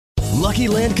Lucky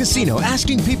Land Casino,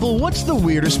 asking people, what's the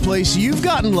weirdest place you've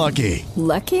gotten lucky?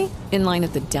 Lucky? In line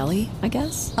at the deli, I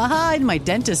guess? Aha, in my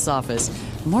dentist's office.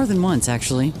 More than once,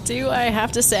 actually. Do I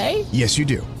have to say? Yes, you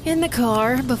do. In the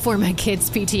car before my kids'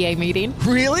 PTA meeting.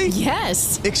 Really?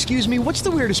 Yes. Excuse me, what's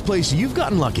the weirdest place you've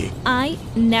gotten lucky? I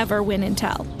never win and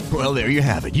tell. Well, there you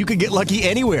have it. You can get lucky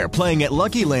anywhere, playing at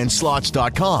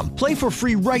LuckyLandSlots.com. Play for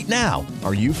free right now.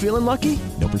 Are you feeling lucky?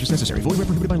 No purchase necessary. Void where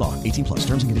prohibited by law. 18 plus.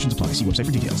 Terms and conditions apply. See website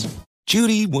for details.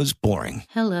 Judy was boring.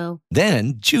 Hello.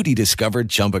 Then Judy discovered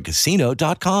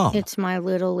ChumbaCasino.com. It's my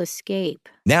little escape.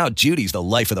 Now Judy's the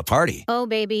life of the party. Oh,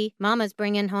 baby, mama's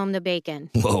bringing home the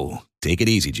bacon. Whoa, take it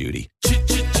easy, Judy.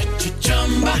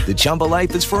 The Chumba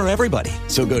life is for everybody.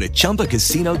 So go to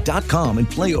ChumbaCasino.com and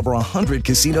play over 100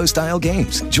 casino-style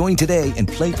games. Join today and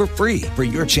play for free for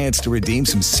your chance to redeem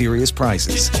some serious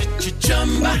prizes.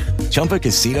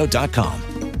 ChumbaCasino.com.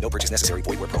 No purchase necessary.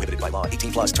 Void where prohibited by law.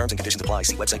 18 plus. Terms and conditions apply.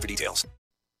 See website for details.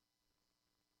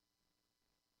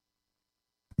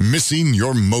 Missing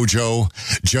your mojo?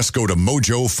 Just go to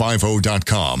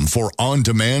mojo50.com for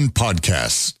on-demand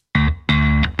podcasts.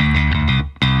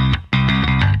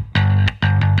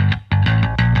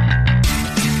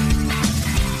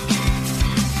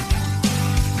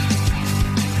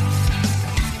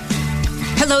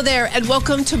 Hello there, and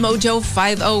welcome to Mojo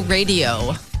 50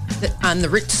 Radio on The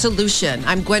Rich Solution.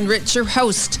 I'm Gwen Rich, your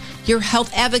host, your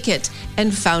health advocate,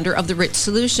 and founder of The Rich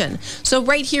Solution. So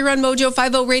right here on Mojo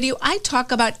 50 Radio, I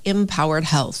talk about empowered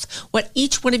health, what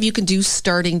each one of you can do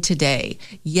starting today.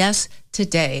 Yes,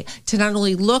 today, to not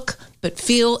only look, but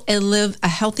feel and live a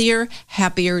healthier,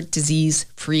 happier,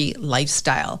 disease-free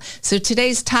lifestyle. So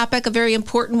today's topic, a very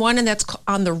important one, and that's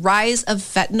on the rise of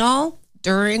fentanyl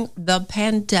during the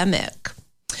pandemic.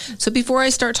 So before I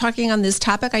start talking on this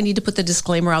topic, I need to put the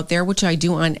disclaimer out there, which I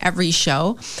do on every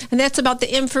show. And that's about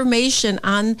the information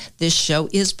on this show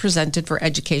is presented for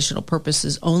educational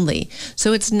purposes only.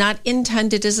 So it's not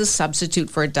intended as a substitute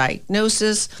for a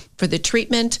diagnosis, for the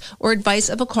treatment, or advice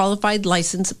of a qualified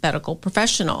licensed medical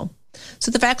professional.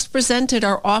 So the facts presented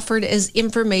are offered as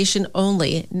information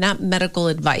only, not medical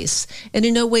advice. And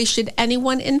in no way should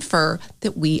anyone infer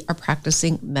that we are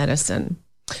practicing medicine.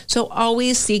 So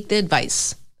always seek the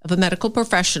advice of a medical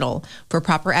professional for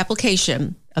proper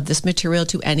application of this material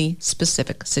to any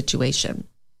specific situation.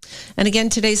 And again,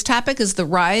 today's topic is the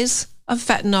rise of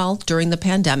fentanyl during the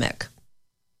pandemic.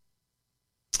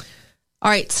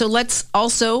 All right, so let's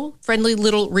also, friendly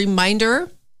little reminder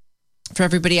for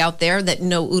everybody out there that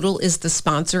No Oodle is the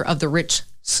sponsor of the Rich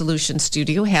Solution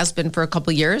Studio, has been for a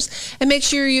couple years. And make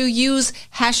sure you use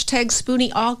hashtag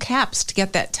Spoonie, all caps, to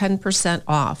get that 10%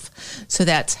 off. So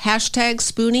that's hashtag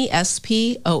Spoonie,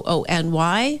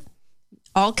 SPOONY,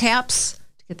 all caps,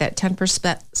 to get that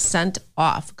 10%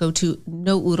 off. Go to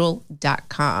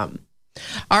nooodle.com.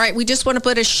 All right, we just want to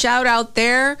put a shout out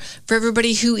there for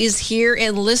everybody who is here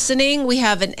and listening. We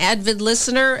have an avid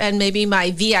listener and maybe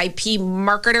my VIP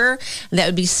marketer, and that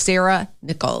would be Sarah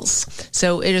Nichols.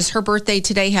 So it is her birthday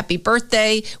today. Happy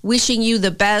birthday. Wishing you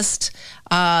the best.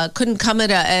 Couldn't come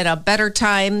at a better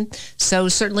time. So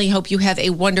certainly hope you have a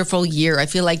wonderful year. I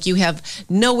feel like you have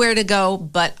nowhere to go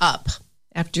but up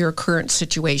after your current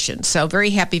situation. So very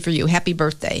happy for you. Happy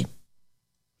birthday.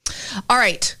 All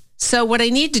right. So what I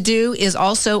need to do is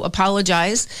also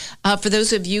apologize for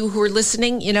those of you who are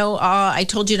listening. You know, I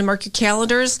told you to mark your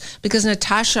calendars because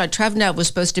Natasha Trevnev was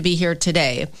supposed to be here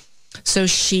today. So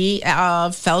she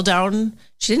fell down.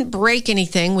 She didn't break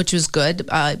anything, which was good.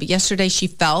 But yesterday she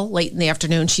fell late in the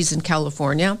afternoon. She's in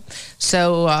California.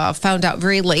 So found out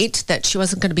very late that she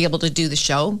wasn't going to be able to do the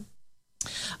show.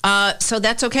 So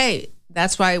that's okay.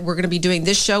 That's why we're going to be doing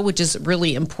this show, which is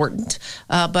really important.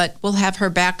 But we'll have her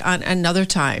back on another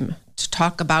time to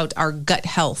talk about our gut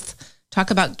health, talk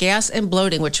about gas and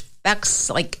bloating, which affects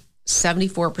like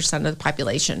 74% of the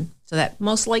population. So that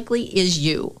most likely is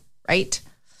you, right?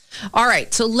 All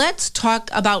right, so let's talk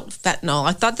about fentanyl.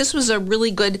 I thought this was a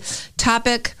really good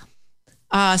topic,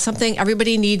 something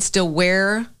everybody needs to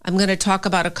wear. I'm going to talk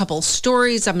about a couple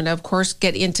stories. I'm going to, of course,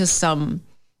 get into some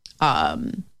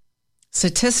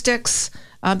statistics,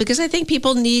 because I think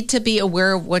people need to be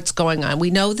aware of what's going on. We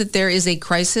know that there is a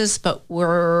crisis, but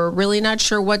we're really not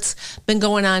sure what's been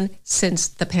going on since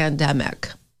the pandemic.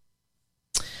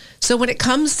 So when it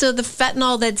comes to the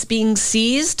fentanyl that's being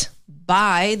seized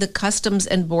by the Customs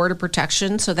and Border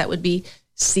Protection, so that would be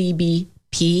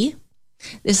CBP,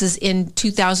 this is in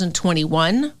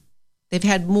 2021. They've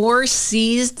had more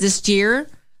seized this year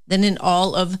than in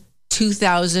all of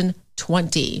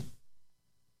 2020.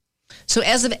 So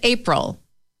as of April,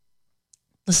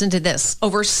 listen to this,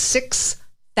 over 6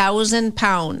 6,000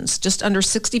 pounds, just under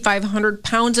 6,500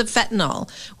 pounds of fentanyl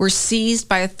were seized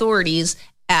by authorities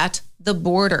at the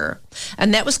border.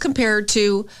 And that was compared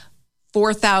to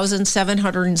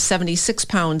 4,776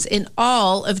 pounds in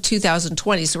all of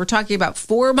 2020. So we're talking about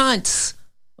 4 months.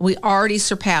 We already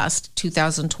surpassed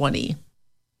 2020.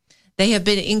 They have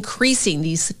been increasing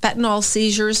these fentanyl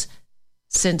seizures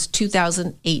since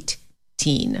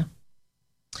 2018.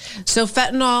 So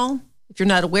fentanyl, if you're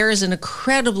not aware, is an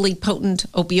incredibly potent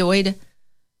opioid.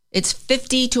 It's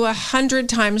 50 to 100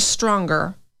 times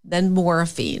stronger than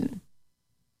morphine.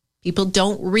 People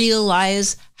don't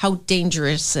realize how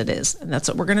dangerous it is, and that's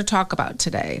what we're going to talk about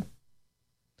today.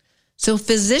 So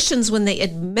physicians, when they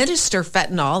administer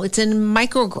fentanyl, it's in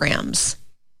micrograms.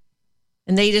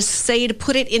 And they just say, to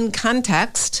put it in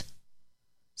context,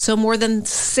 so more than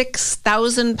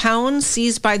 6,000 pounds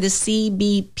seized by the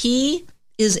CBP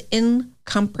is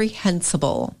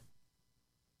incomprehensible.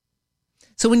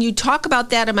 So when you talk about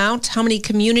that amount, how many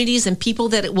communities and people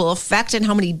that it will affect and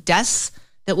how many deaths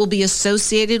that will be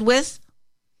associated with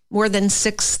more than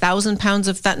 6,000 pounds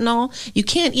of fentanyl, you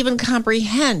can't even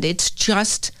comprehend. It's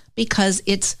just because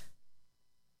it's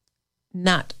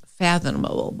not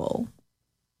fathomable.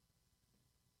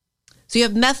 So you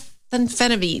have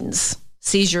methamphetamines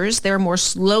seizures. They're more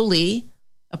slowly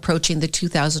approaching the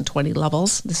 2020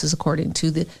 levels. This is according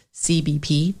to the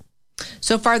CBP.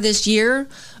 So far this year,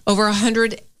 over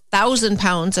 100,000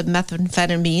 pounds of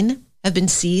methamphetamine have been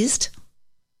seized.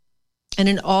 And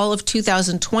in all of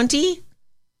 2020,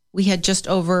 we had just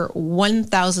over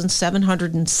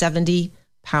 1,770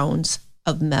 pounds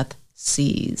of meth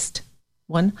seized.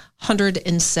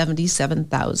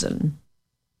 177,000.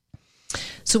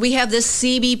 So we have this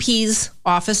CBP's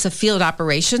Office of Field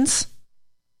Operations.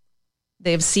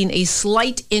 They have seen a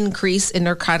slight increase in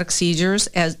narcotic seizures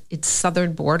at its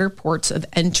southern border ports of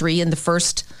entry in the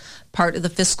first part of the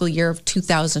fiscal year of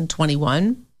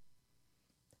 2021.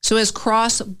 So as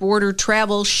cross-border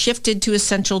travel shifted to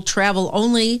essential travel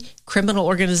only, criminal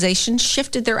organizations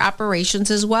shifted their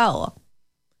operations as well.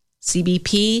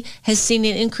 CBP has seen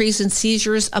an increase in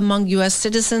seizures among U.S.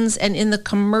 citizens and in the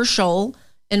commercial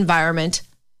environment,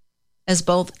 as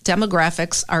both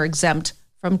demographics are exempt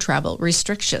from travel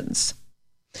restrictions.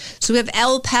 So we have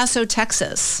El Paso,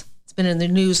 Texas. It's been in the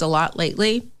news a lot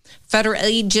lately. Federal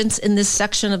agents in this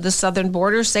section of the southern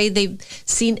border say they've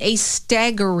seen a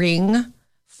staggering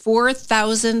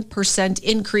 4,000%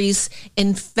 increase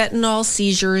in fentanyl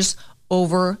seizures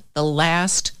over the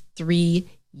last 3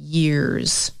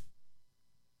 years.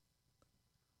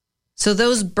 So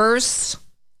those busts,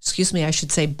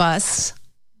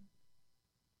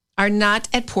 are not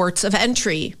at ports of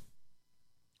entry,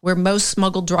 where most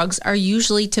smuggled drugs are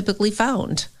typically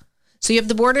found. So you have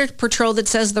the Border Patrol that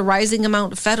says the rising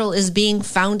amount of fentanyl is being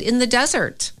found in the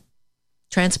desert,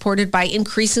 transported by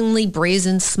increasingly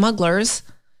brazen smugglers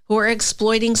who are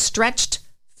exploiting stretched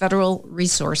federal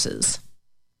resources.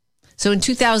 So in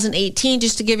 2018,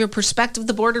 just to give you a perspective,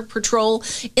 the Border Patrol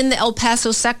in the El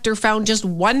Paso sector found just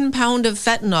 1 pound of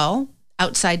fentanyl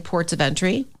outside ports of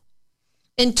entry.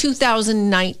 In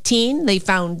 2019, they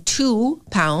found 2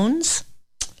 pounds.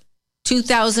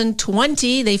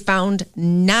 2020, they found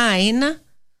 9.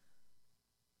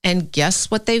 And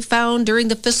guess what they found during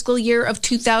the fiscal year of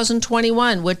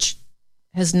 2021, which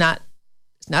is not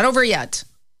over yet.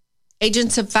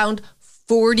 Agents have found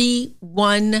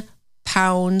 41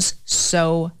 pounds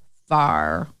so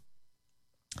far.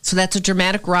 So that's a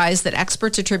dramatic rise that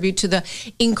experts attribute to the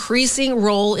increasing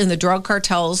role in the drug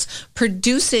cartels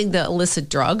producing the illicit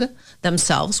drug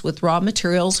themselves with raw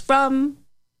materials from,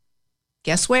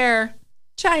 guess where?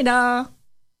 China.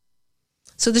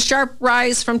 So the sharp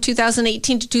rise from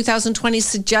 2018 to 2020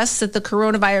 suggests that the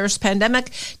coronavirus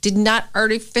pandemic did not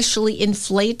artificially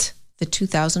inflate the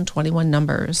 2021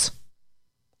 numbers.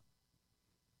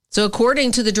 So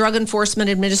according to the Drug Enforcement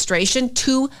Administration,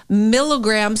 2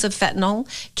 milligrams of fentanyl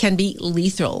can be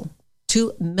lethal.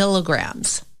 2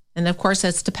 milligrams. And of course,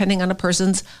 that's depending on a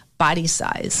person's body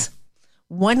size.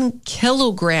 1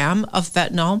 kilogram of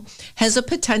fentanyl has a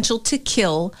potential to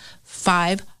kill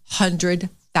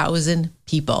 500,000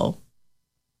 people.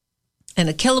 And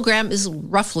a kilogram is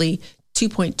roughly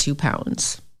 2.2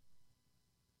 pounds.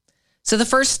 So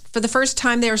for the first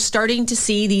time, they are starting to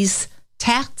see these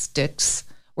tactics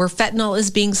where fentanyl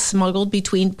is being smuggled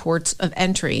between ports of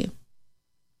entry.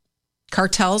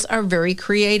 Cartels are very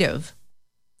creative.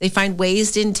 They find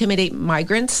ways to intimidate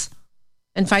migrants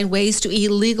and find ways to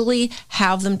illegally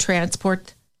have them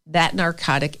transport that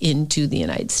narcotic into the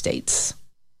United States.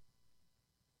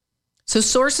 So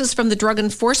sources from the Drug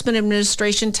Enforcement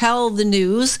Administration tell the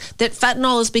news that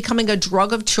fentanyl is becoming a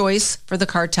drug of choice for the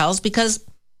cartels because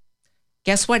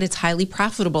Guess what? It's highly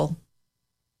profitable,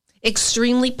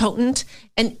 extremely potent,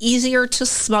 and easier to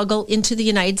smuggle into the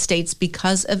United States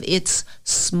because of its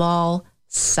small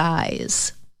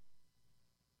size.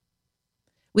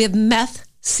 We have meth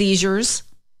seizures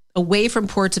away from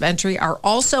ports of entry are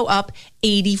also up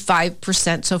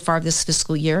 85% so far this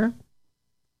fiscal year.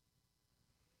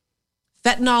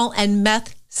 Fentanyl and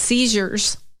meth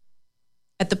seizures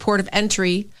at the port of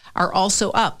entry are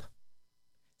also up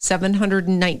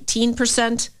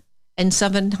 719% and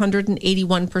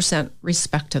 781%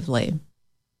 respectively.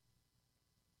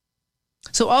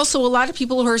 So also a lot of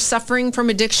people who are suffering from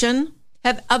addiction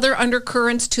have other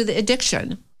undercurrents to the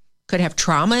addiction. Could have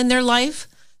trauma in their life.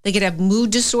 They could have mood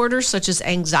disorders such as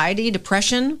anxiety,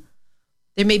 depression.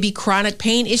 There may be chronic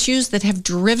pain issues that have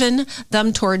driven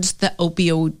them towards the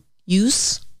opioid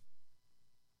use.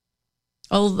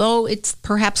 Although it's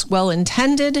perhaps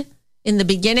well-intended in the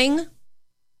beginning,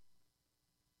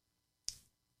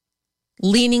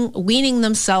 weaning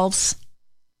themselves,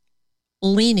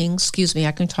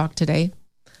 I can talk today,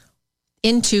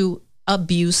 into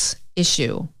abuse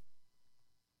issue.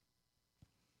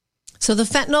 So the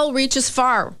fentanyl reaches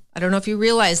far. I don't know if you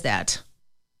realize that.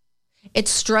 It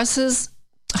stretches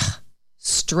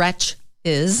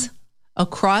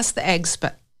across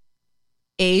the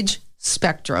age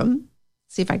spectrum.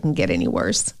 See if I can get any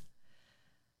worse.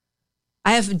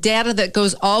 I have data that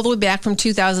goes all the way back from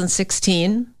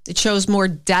 2016. It shows more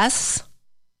deaths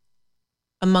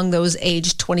among those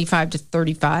aged 25 to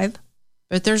 35.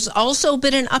 But there's also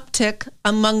been an uptick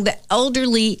among the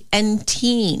elderly and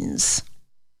teens.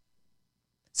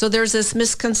 So there's this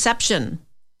misconception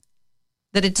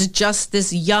that it's just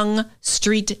this young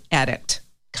street addict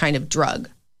kind of drug.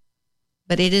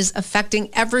 But it is affecting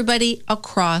everybody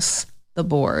across the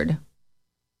board.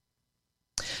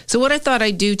 So what I thought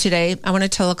I'd do today, I want to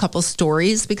tell a couple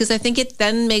stories because I think it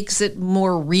then makes it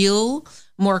more real,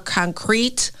 more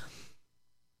concrete.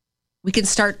 We can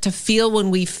start to feel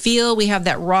when we feel we have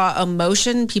that raw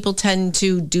emotion. People tend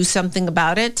to do something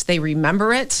about it. They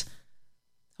remember it.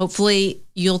 Hopefully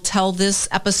you'll tell this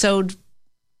episode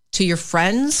to your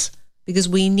friends because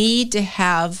we need to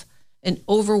have an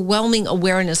overwhelming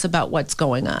awareness about what's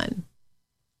going on.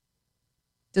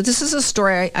 So this is a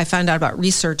story I found out about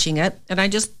researching it, and I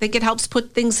just think it helps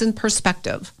put things in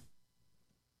perspective.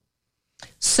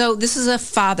 So this is a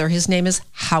father. His name is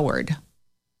Howard.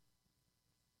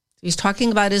 He's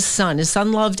talking about his son. His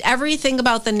son loved everything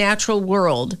about the natural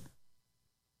world,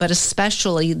 but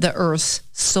especially the earth's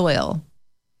soil.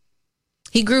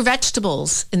 He grew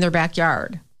vegetables in their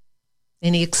backyard,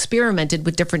 and he experimented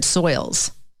with different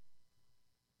soils.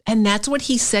 And that's what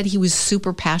he said he was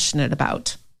super passionate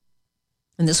about.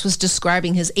 And this was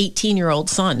describing his 18-year-old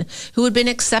son, who had been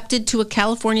accepted to a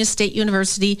California State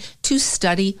University to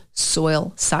study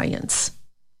soil science.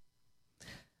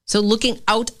 So looking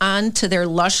out onto their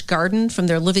lush garden from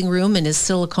their living room in his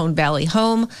Silicon Valley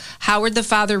home, Howard the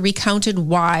father recounted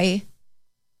why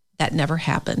that never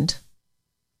happened.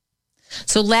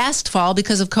 So last fall,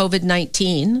 because of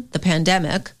COVID-19, the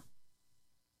pandemic,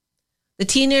 the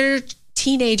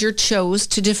teenager chose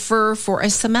to defer for a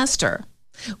semester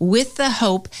with the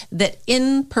hope that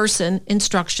in-person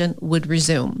instruction would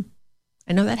resume.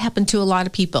 I know that happened to a lot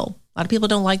of people. A lot of people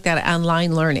don't like that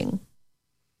online learning.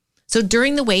 So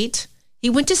during the wait, he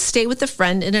went to stay with a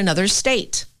friend in another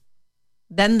state.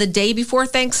 Then the day before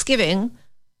Thanksgiving,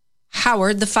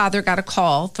 Howard, the father, got a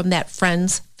call from that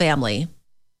friend's family.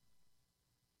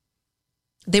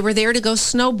 They were there to go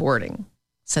snowboarding,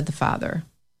 said the father.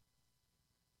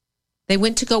 They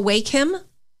went to go wake him,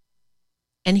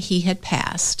 and he had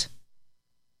passed.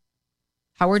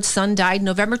 Howard's son died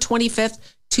November 25th,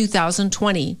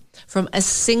 2020, from a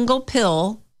single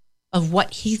pill of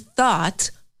what he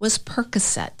thought was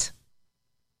Percocet.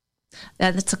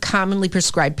 That's a commonly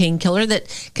prescribed painkiller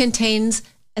that contains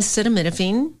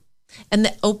acetaminophen and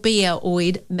the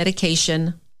opioid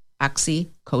medication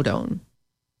oxycodone.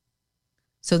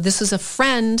 So this is a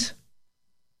friend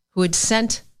who had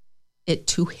sent it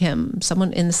to him,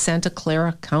 someone in Santa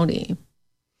Clara County.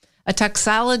 A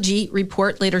toxicology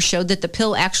report later showed that the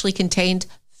pill actually contained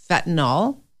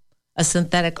fentanyl, a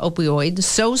synthetic opioid,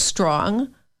 so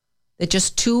strong that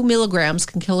just 2 milligrams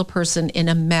can kill a person in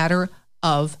a matter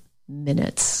of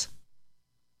minutes.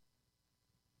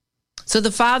 So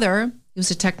the father, he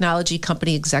was a technology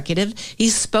company executive. He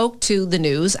spoke to the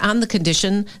news on the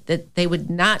condition that they would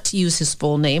not use his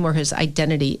full name or his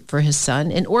identity for his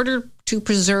son in order to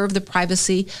preserve the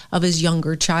privacy of his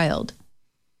younger child.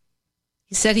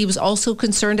 He said he was also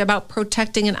concerned about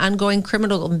protecting an ongoing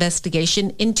criminal investigation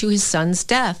into his son's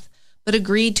death, but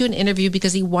agreed to an interview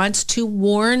because he wants to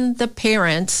warn the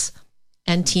parents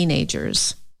and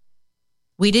teenagers.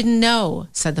 We didn't know,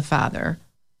 said the father.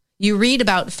 You read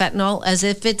about fentanyl as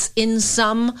if it's in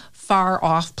some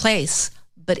far-off place,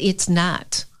 but it's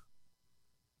not.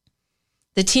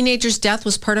 The teenager's death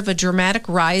was part of a dramatic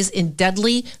rise in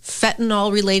deadly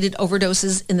fentanyl-related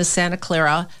overdoses in the Santa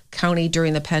Clara County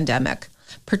during the pandemic,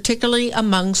 particularly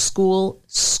among school-age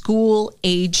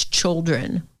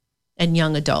children and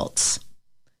young adults.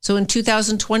 So in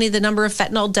 2020, the number of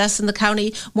fentanyl deaths in the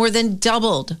county more than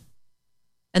doubled,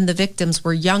 and the victims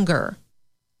were younger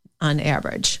on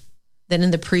average than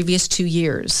in the previous 2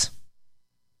 years.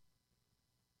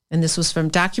 And this was from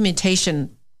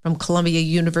documentation from Columbia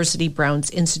University Brown's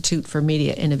Institute for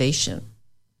Media Innovation.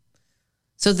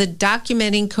 So the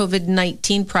Documenting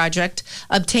COVID-19 Project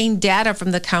obtained data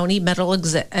from the county medical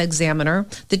examiner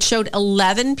that showed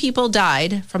 11 people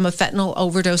died from a fentanyl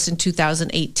overdose in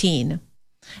 2018.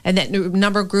 And that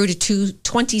number grew to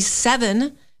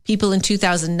 27 people in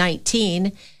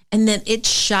 2019. And then it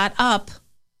shot up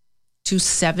to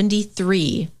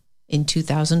 73 in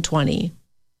 2020.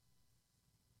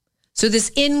 So this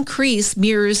increase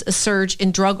mirrors a surge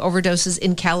in drug overdoses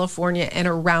in California and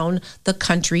around the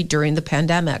country during the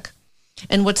pandemic.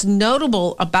 And what's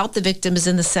notable about the victims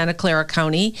in the Santa Clara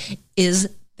County is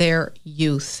their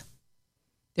youth.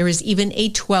 There is even a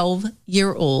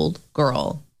 12-year-old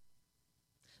girl.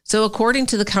 So according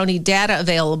to the county data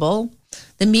available,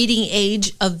 the median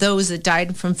age of those that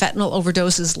died from fentanyl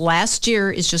overdoses last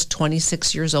year is just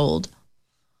 26 years old,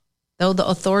 though the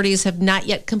authorities have not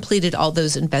yet completed all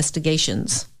those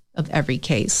investigations of every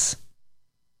case.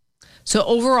 So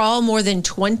overall, more than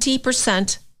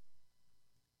 20%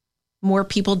 more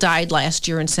people died last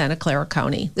year in Santa Clara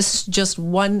County. This is just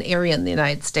one area in the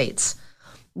United States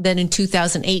than in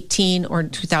 2018 or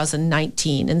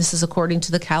 2019. And this is according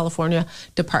to the California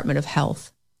Department of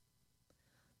Health.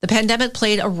 The pandemic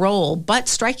played a role, but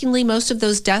strikingly, most of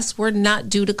those deaths were not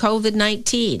due to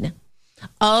COVID-19.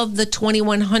 Of the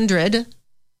 2,100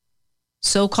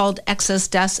 so-called excess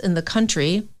deaths in the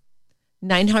country,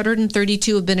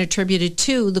 932 have been attributed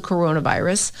to the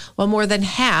coronavirus, while more than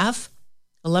half,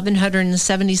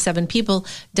 1,177 people,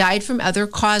 died from other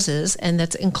causes, and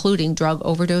that's including drug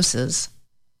overdoses.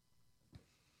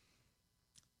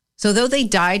 So though they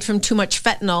died from too much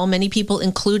fentanyl, many people,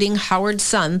 including Howard's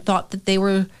son, thought that they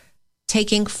were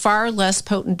taking far less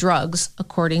potent drugs,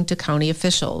 according to county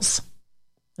officials.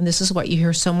 And this is what you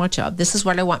hear so much of. This is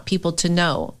what I want people to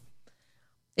know.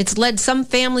 It's led some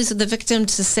families of the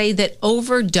victims to say that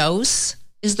overdose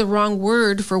is the wrong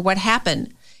word for what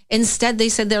happened. Instead, they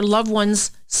said their loved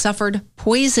ones suffered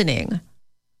poisoning,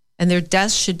 and their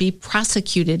deaths should be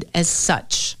prosecuted as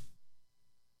such.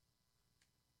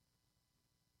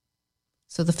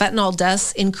 So the fentanyl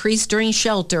deaths increased during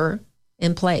shelter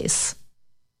in place.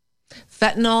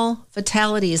 Fentanyl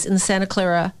fatalities in Santa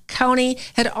Clara County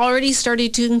had already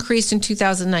started to increase in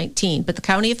 2019, but the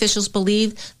county officials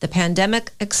believe the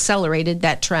pandemic accelerated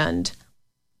that trend.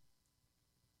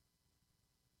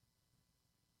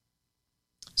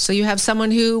 So you have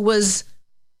someone who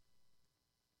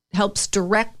helps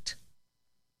direct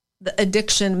the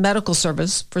addiction medical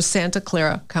service for Santa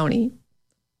Clara County,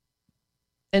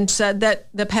 and said that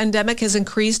the pandemic has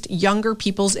increased younger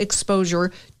people's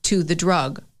exposure to the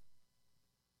drug.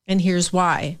 And here's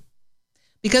why.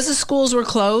 Because the schools were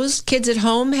closed, kids at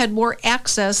home had more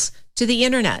access to the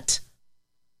internet.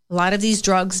 A lot of these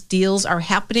drugs deals are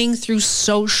happening through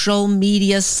social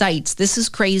media sites. This is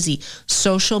crazy.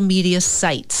 Social media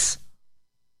sites.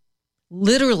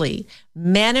 Literally,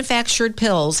 manufactured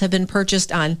pills have been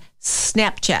purchased on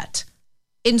Snapchat,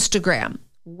 Instagram,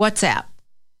 WhatsApp.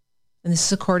 And this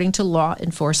is according to law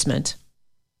enforcement.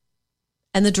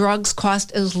 And the drugs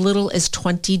cost as little as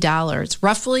 $20,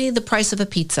 roughly the price of a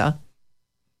pizza.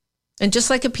 And just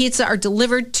like a pizza are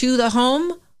delivered to the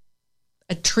home,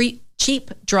 a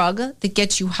cheap drug that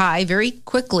gets you high very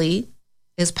quickly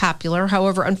is popular.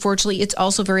 However, unfortunately, it's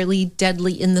also very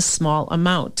deadly in the small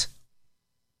amount.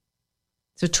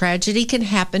 So tragedy can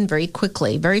happen very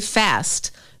quickly, very fast.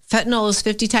 Fentanyl is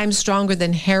 50 times stronger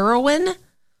than heroin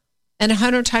and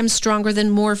 100 times stronger than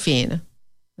morphine.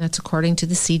 That's according to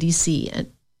the CDC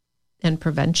and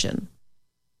prevention.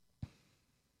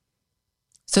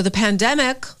 So the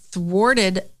pandemic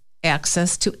thwarted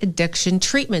access to addiction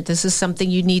treatment. This is something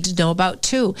you need to know about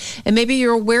too. And maybe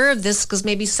you're aware of this because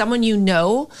maybe someone you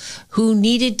know who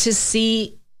needed to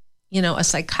see, a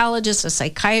psychologist, a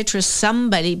psychiatrist,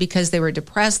 somebody because they were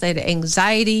depressed, they had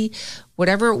anxiety,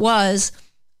 whatever it was.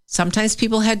 Sometimes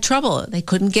people had trouble. They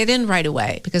couldn't get in right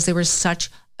away because there was such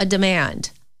a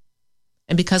demand.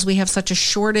 And because we have such a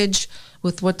shortage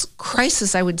with what's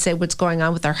crisis, I would say, what's going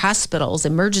on with our hospitals,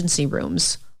 emergency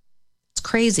rooms. It's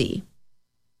crazy.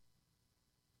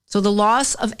 So the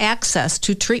loss of access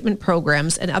to treatment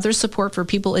programs and other support for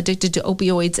people addicted to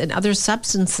opioids and other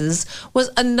substances was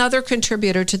another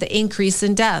contributor to the increase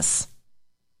in deaths.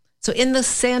 So in the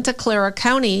Santa Clara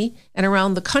County and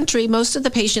around the country, most of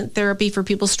the patient therapy for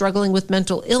people struggling with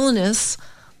mental illness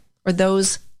or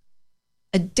those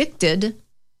addicted,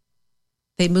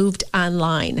 they moved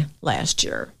online last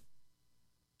year.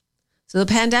 So the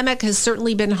pandemic has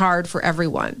certainly been hard for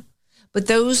everyone. But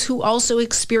those who also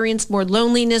experienced more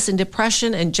loneliness and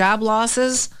depression and job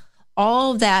losses,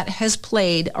 all that has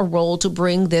played a role to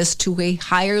bring this to a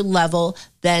higher level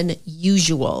than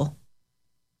usual.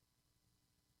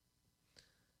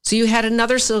 So you had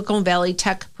another Silicon Valley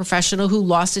tech professional who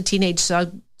lost a teenage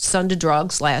son to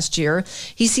drugs last year.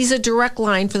 He sees a direct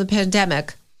line from the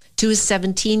pandemic to his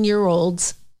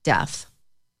 17-year-old's death.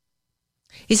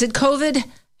 He said, COVID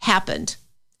happened.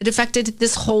 It affected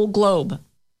this whole globe,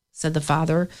 said the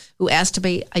father, who asked to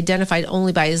be identified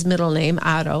only by his middle name,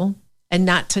 Otto, and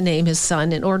not to name his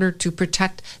son in order to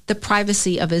protect the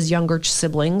privacy of his younger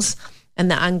siblings and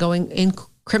the ongoing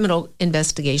criminal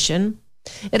investigation.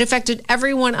 It affected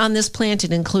everyone on this planet,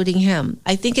 including him.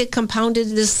 I think it compounded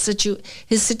his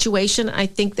situation. I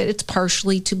think that it's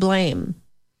partially to blame.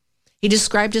 He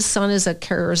described his son as a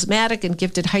charismatic and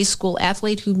gifted high school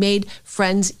athlete who made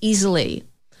friends easily.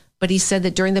 But he said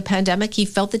that during the pandemic, he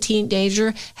felt the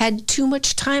teenager had too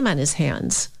much time on his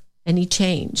hands, and he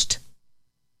changed.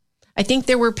 I think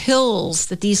there were pills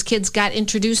that these kids got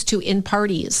introduced to in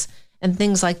parties and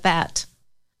things like that.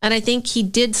 And I think he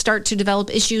did start to develop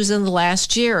issues in the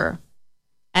last year,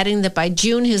 adding that by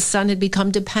June, his son had become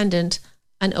dependent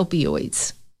on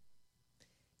opioids.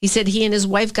 He said he and his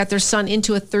wife got their son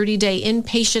into a 30-day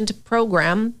inpatient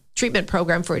treatment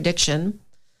program for addiction,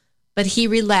 but he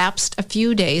relapsed a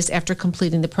few days after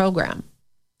completing the program.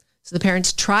 So the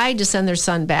parents tried to send their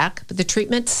son back, but the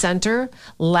treatment center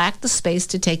lacked the space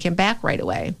to take him back right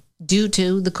away due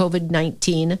to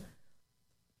COVID-19.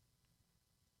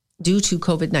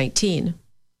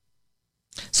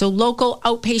 So local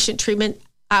outpatient treatment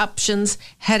options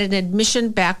had an admission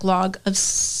backlog of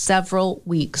several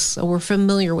weeks. So we're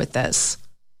familiar with this.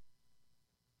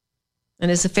 And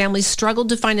as the family struggled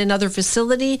to find another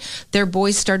facility, their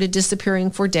boy started disappearing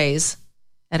for days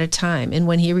at a time. And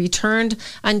when he returned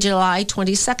on July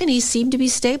 22nd, he seemed to be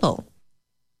stable.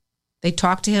 They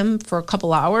talked to him for a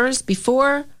couple hours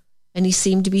before, and he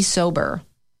seemed to be sober.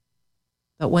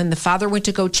 But when the father went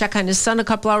to go check on his son a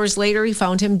couple hours later, he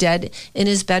found him dead in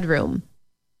his bedroom.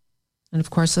 And of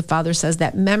course, the father says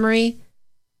that memory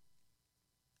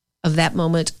of that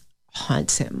moment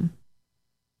haunts him.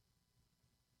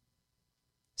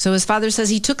 So his father says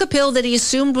he took a pill that he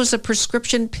assumed was a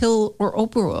prescription pill or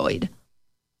opioid.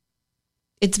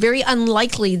 It's very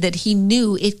unlikely that he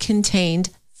knew it contained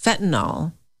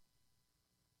fentanyl.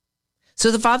 So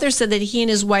the father said that he and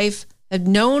his wife had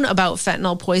known about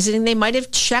fentanyl poisoning. They might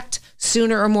have checked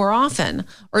sooner or more often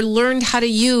or learned how to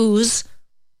use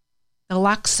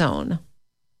naloxone.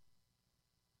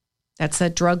 That's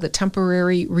that drug that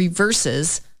temporarily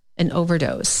reverses an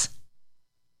overdose.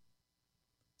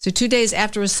 So 2 days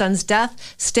after his son's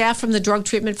death, staff from the drug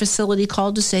treatment facility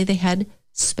called to say they had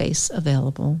space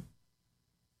available.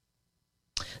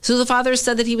 So the father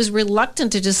said that he was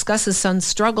reluctant to discuss his son's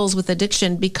struggles with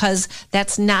addiction because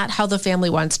that's not how the family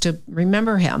wants to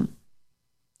remember him.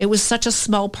 It was such a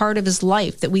small part of his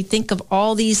life that we think of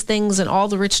all these things and all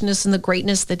the richness and the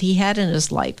greatness that he had in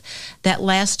his life. That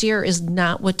last year is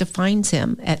not what defines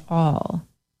him at all.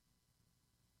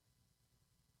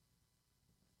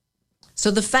 So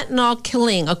the fentanyl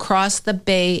killing across the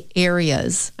Bay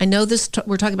areas. I know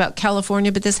we're talking about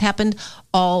California, but this happened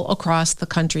all across the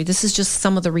country. This is just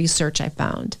some of the research I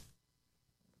found.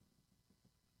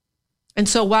 And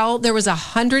so while there was a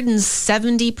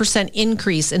 170%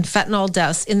 increase in fentanyl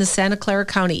deaths in the Santa Clara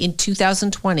County in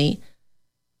 2020,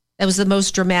 that was the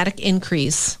most dramatic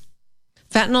increase.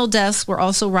 Fentanyl deaths were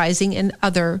also rising in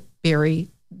other Bay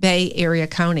Area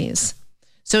counties.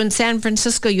 So in San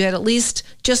Francisco, you had at least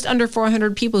just under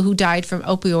 400 people who died from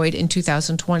opioid in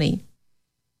 2020,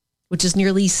 which is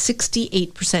nearly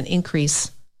 68%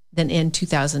 increase than in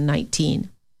 2019.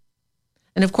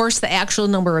 And of course, the actual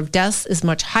number of deaths is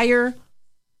much higher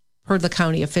per the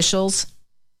county officials.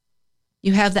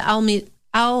 You have the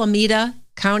Alameda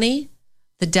County.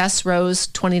 The deaths rose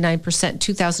 29% in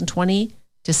 2020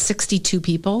 to 62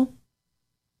 people.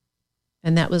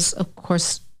 And that was, of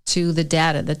course, to the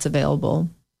data that's available.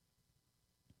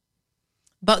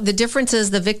 But the difference is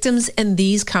the victims in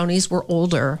these counties were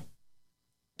older.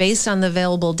 Based on the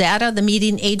available data, the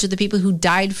median age of the people who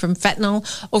died from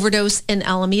fentanyl overdose in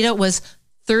Alameda was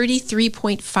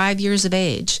 33.5 years of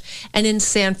age. And in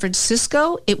San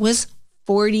Francisco, it was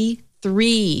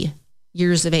 43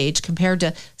 years of age compared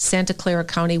to Santa Clara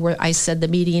County, where I said the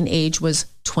median age was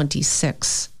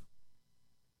 26.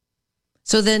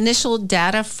 So the initial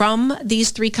data from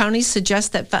these three counties suggests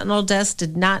that fentanyl deaths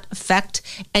did not affect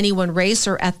any one race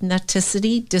or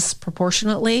ethnicity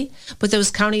disproportionately, but those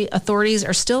county authorities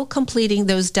are still completing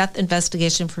those death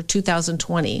investigations for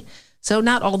 2020. So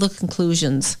not all the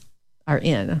conclusions are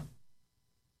in.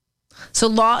 So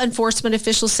law enforcement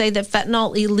officials say that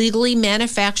fentanyl illegally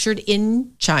manufactured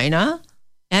in China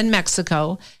and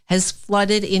Mexico has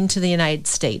flooded into the United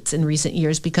States in recent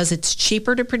years because it's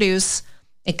cheaper to produce.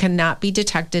 It cannot be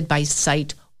detected by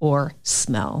sight or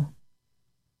smell.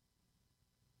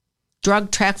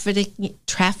 Drug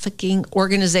trafficking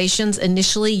organizations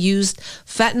initially used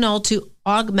fentanyl to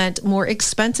augment more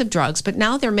expensive drugs, but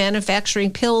now they're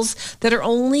manufacturing pills that are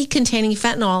only containing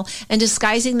fentanyl and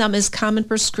disguising them as common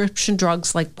prescription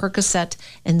drugs like Percocet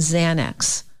and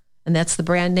Xanax. And that's the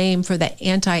brand name for the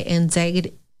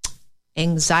anti-anxiety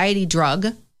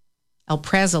drug,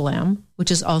 alprazolam,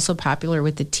 which is also popular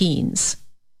with the teens.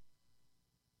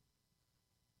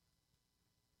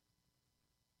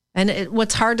 And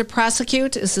what's hard to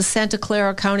prosecute is the Santa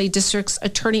Clara County District's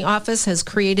Attorney Office has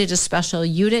created a special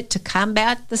unit to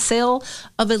combat the sale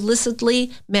of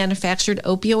illicitly manufactured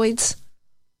opioids.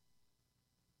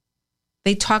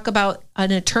 They talk about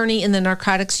an attorney in the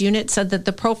narcotics unit said that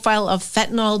the profile of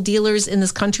fentanyl dealers in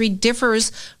this country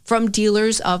differs from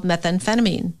dealers of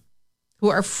methamphetamine, who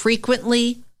are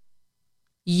frequently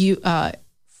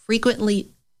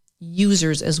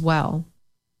users as well.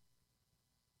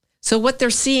 So what they're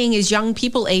seeing is young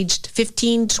people aged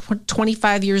 15 to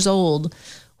 25 years old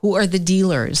who are the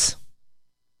dealers.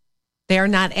 They are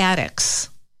not addicts.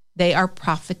 They are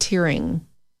profiteering.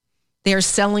 They are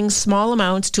selling small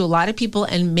amounts to a lot of people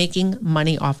and making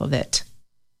money off of it.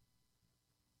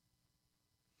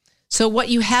 So what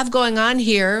you have going on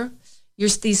here,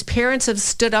 these parents have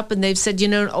stood up and they've said,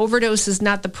 an overdose is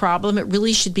not the problem. It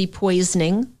really should be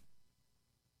poisoning.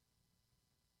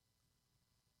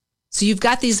 So you've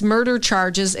got these murder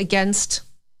charges against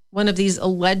one of these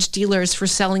alleged dealers for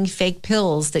selling fake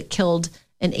pills that killed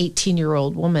an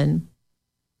 18-year-old woman.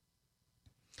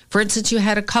 For instance, you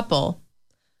had a couple.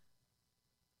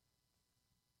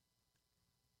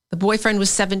 The boyfriend was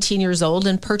 17 years old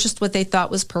and purchased what they thought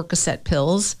was Percocet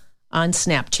pills on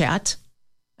Snapchat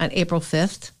on April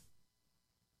 5th.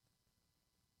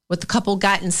 What the couple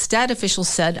got instead, officials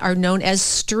said, are known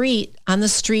as on the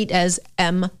street as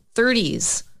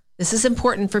M30s. This is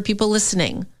important for people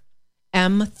listening.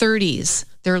 M30s.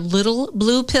 They're little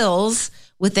blue pills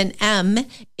with an M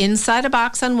inside a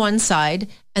box on one side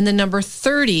and the number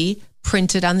 30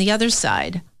 printed on the other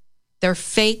side. They're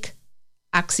fake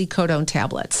oxycodone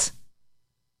tablets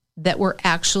that were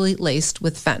actually laced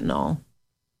with fentanyl.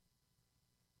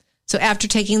 So after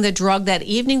taking the drug that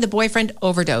evening, the boyfriend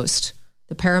overdosed.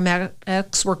 The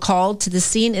paramedics were called to the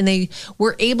scene and they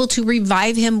were able to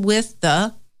revive him with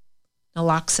the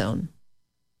naloxone.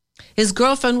 His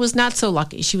girlfriend was not so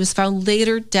lucky. She was found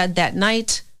later dead that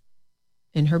night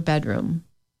in her bedroom.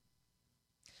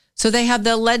 So they have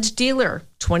the alleged dealer,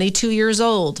 22 years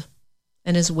old,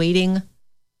 and is waiting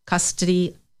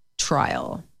custody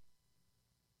trial.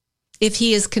 If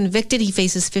he is convicted, he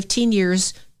faces 15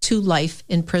 years to life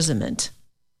imprisonment.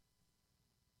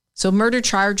 So murder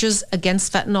charges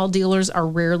against fentanyl dealers are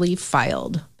rarely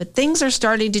filed. But things are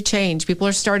starting to change. People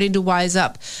are starting to wise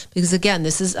up. Because again,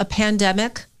 this is a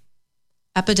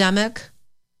epidemic.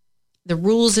 The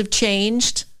rules have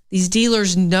changed. These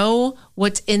dealers know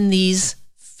what's in these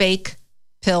fake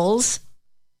pills.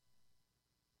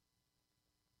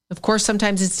 Of course,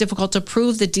 sometimes it's difficult to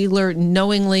prove the dealer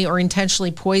knowingly or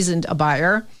intentionally poisoned a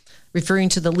buyer, referring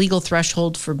to the legal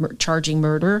threshold for charging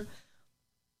murder.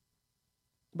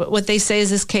 But what they say is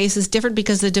this case is different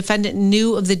because the defendant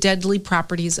knew of the deadly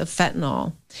properties of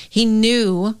fentanyl. He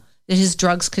knew that his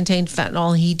drugs contained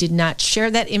fentanyl. He did not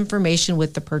share that information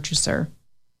with the purchaser.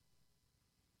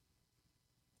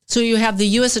 So you have the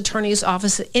U.S. Attorney's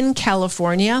Office in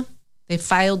California. They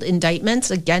filed indictments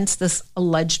against this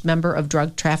alleged member of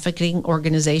drug trafficking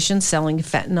organization selling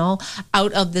fentanyl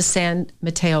out of the San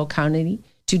Mateo County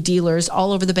to dealers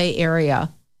all over the Bay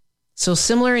Area. So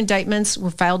similar indictments were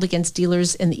filed against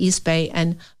dealers in the East Bay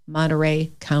and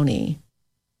Monterey County.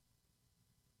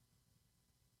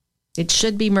 It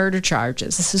should be murder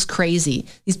charges. This is crazy.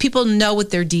 These people know what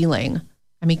they're dealing.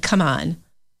 I mean, come on.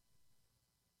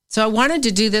 So I wanted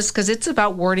to do this because it's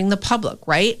about warning the public,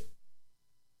 right?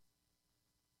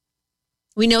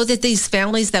 We know that these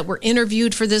families that were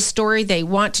interviewed for this story, they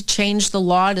want to change the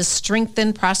law to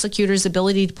strengthen prosecutors'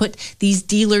 ability to put these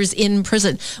dealers in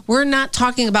prison. We're not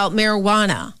talking about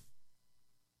marijuana.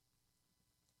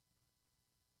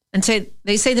 And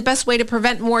they say the best way to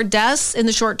prevent more deaths in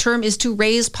the short term is to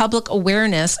raise public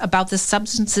awareness about the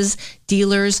substances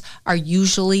dealers are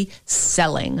usually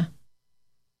selling.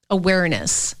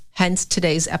 Awareness, hence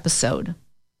today's episode.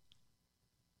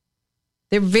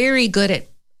 They're very good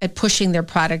at pushing their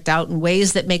product out in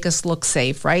ways that make us look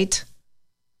safe, right?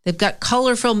 They've got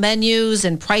colorful menus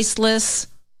and price lists.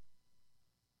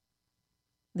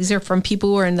 These are from people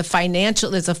who are in the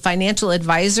financial. There's a financial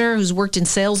advisor who's worked in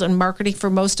sales and marketing for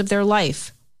most of their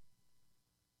life.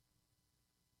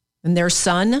 And their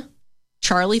son,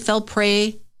 Charlie, fell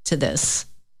prey to this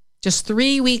just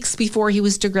 3 weeks before he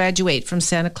was to graduate from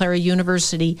Santa Clara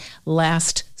University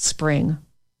last spring.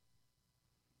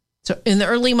 So in the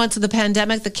early months of the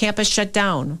pandemic, the campus shut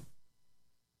down.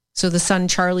 So the son,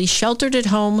 Charlie, sheltered at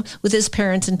home with his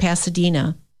parents in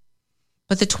Pasadena.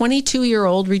 But the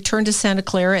 22-year-old returned to Santa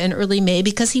Clara in early May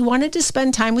because he wanted to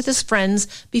spend time with his friends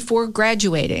before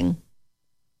graduating.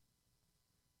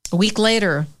 A week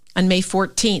later, on May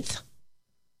 14th,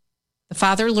 the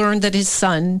father learned that his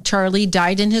son, Charlie,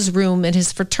 died in his room at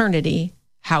his fraternity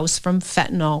house from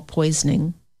fentanyl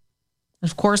poisoning.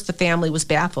 Of course, the family was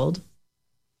baffled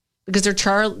because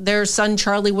their son,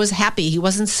 Charlie, was happy. He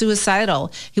wasn't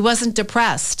suicidal. He wasn't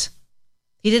depressed.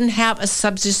 He didn't have a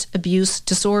substance abuse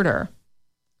disorder.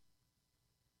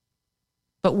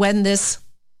 But when this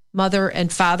mother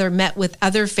and father met with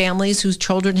other families whose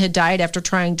children had died after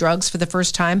trying drugs for the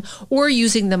first time or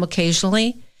using them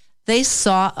occasionally, they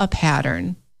saw a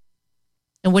pattern.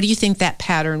 And what do you think that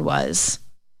pattern was?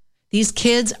 These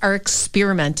kids are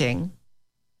experimenting.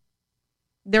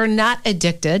 They're not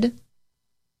addicted.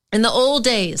 In the old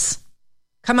days,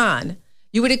 come on,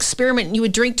 you would experiment and you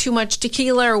would drink too much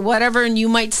tequila or whatever, and you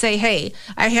might say, hey,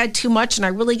 I had too much and I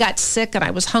really got sick and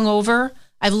I was hungover.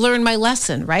 I've learned my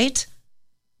lesson, right?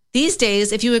 These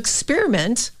days, if you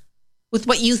experiment with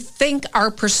what you think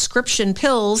are prescription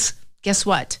pills, guess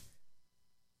what?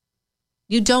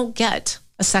 You don't get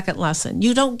a second lesson.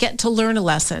 You don't get to learn a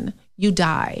lesson. You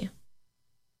die.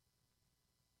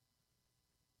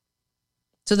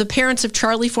 So the parents of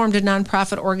Charlie formed a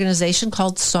nonprofit organization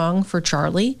called Song for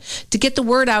Charlie to get the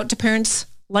word out to parents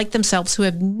like themselves who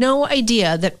have no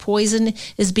idea that poison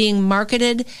is being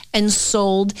marketed and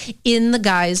sold in the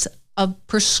guise of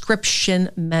prescription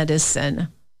medicine.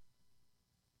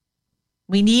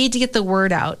 We need to get the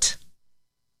word out.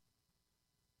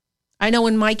 I know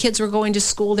when my kids were going to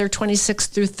school, they're 26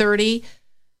 through 30,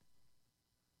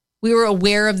 we were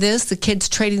aware of this, the kids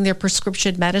trading their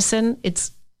prescription medicine.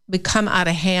 It's become out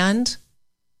of hand.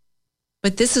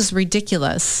 But this is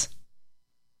ridiculous.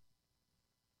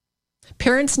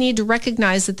 Parents need to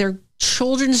recognize that their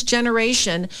children's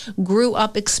generation grew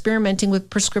up experimenting with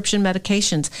prescription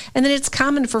medications, and that it's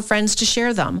common for friends to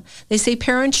share them. They say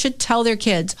parents should tell their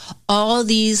kids, all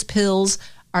these pills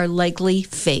are likely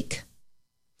fake.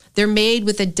 They're made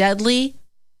with a deadly,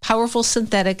 powerful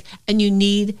synthetic, and you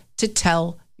need to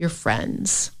tell your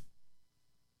friends.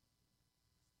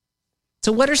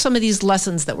 So what are some of these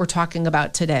lessons that we're talking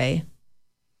about today?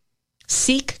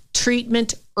 Seek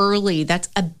treatment early. That's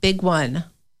a big one.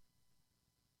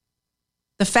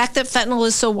 The fact that fentanyl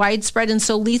is so widespread and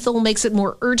so lethal makes it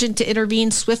more urgent to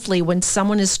intervene swiftly when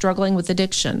someone is struggling with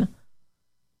addiction.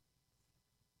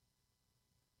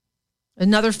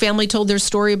 Another family told their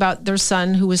story about their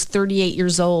son who was 38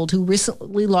 years old, who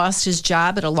recently lost his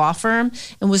job at a law firm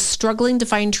and was struggling to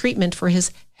find treatment for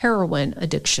his heroin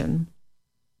addiction.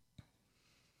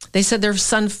 They said their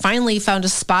son finally found a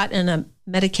spot in a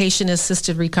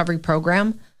medication-assisted recovery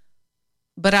program.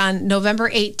 But on November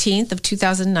 18th of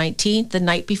 2019, the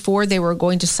night before they were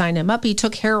going to sign him up, he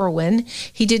took heroin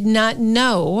he did not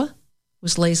know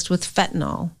was laced with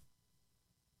fentanyl.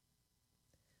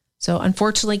 So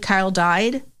unfortunately, Kyle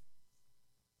died.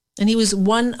 And he was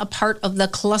a part of the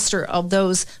cluster of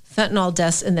those fentanyl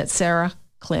deaths in that Santa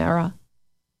Clara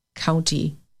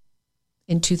County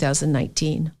in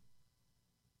 2019.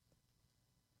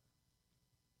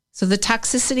 So the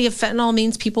toxicity of fentanyl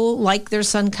means people like their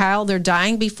son Kyle, they're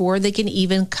dying before they can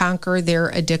even conquer their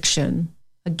addiction.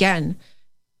 Again,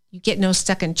 you get no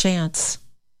second chance.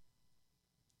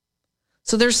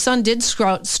 So their son did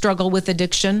struggle with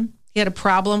addiction. He had a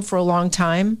problem for a long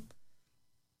time,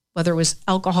 whether it was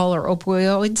alcohol or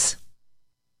opioids.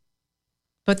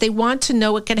 But they want to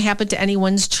know what can happen to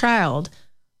anyone's child.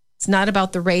 It's not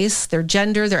about the race, their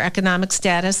gender, their economic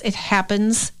status. It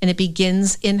happens and it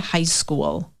begins in high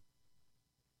school.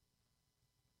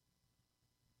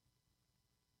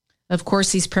 Of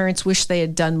course, these parents wish they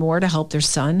had done more to help their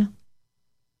son.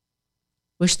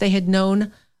 Wish they had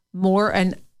known more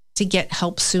and to get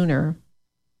help sooner.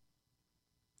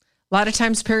 A lot of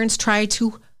times parents try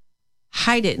to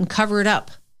hide it and cover it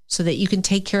up so that you can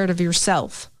take care of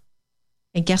yourself.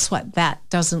 And guess what? That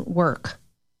doesn't work.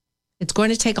 It's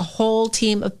going to take a whole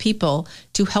team of people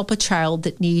to help a child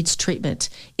that needs treatment.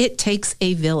 It takes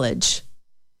a village.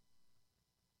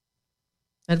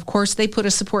 And of course, they put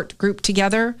a support group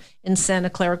together in Santa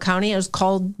Clara County. It was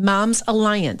called Moms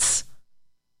Alliance.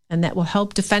 And that will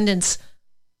help defendants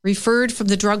referred from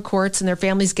the drug courts and their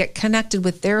families get connected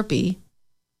with therapy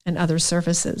and other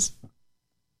services.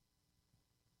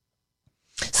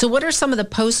 So what are some of the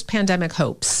post-pandemic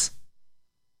hopes?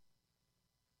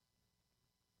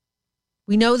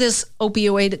 We know this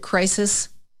opioid crisis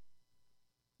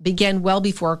began well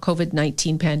before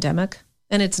COVID-19 pandemic,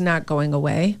 and it's not going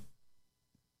away.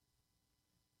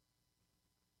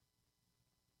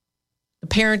 A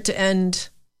parent and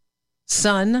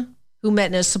son who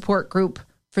met in a support group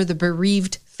for the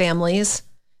bereaved families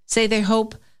say they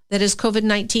hope that as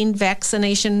COVID-19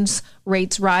 vaccinations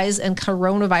rates rise and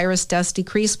coronavirus deaths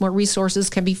decrease, more resources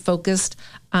can be focused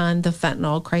on the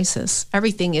fentanyl crisis.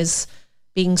 Everything is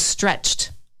being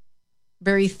stretched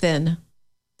very thin,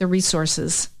 the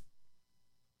resources.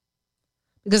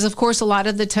 Because, of course, a lot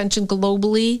of the attention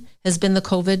globally has been the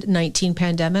COVID-19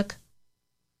 pandemic.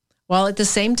 While at the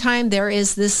same time, there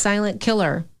is this silent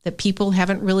killer that people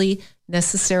haven't really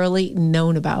necessarily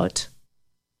known about.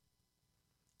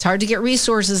 It's hard to get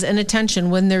resources and attention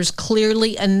when there's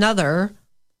clearly another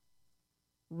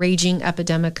raging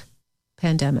epidemic,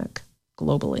 pandemic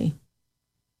globally.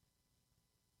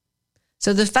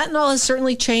 So the fentanyl has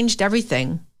certainly changed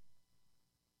everything.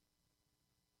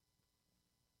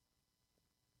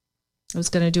 I was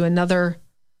going to do another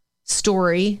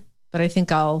story, but I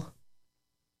think I'll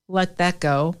let that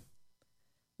go,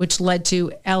 which led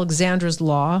to Alexandra's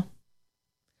Law.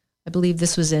 I believe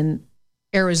this was in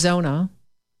Arizona.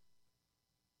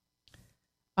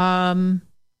 Again,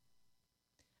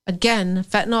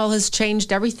 fentanyl has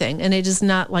changed everything, and it is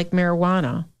not like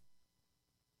marijuana.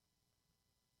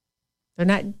 They're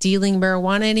not dealing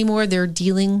marijuana anymore. They're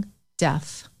dealing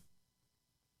death.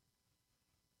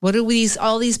 What do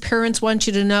all these parents want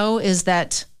you to know is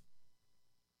that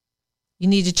you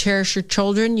need to cherish your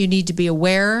children. You need to be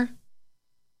aware.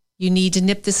 You need to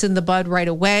nip this in the bud right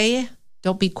away.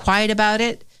 Don't be quiet about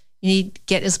it. You need to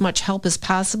get as much help as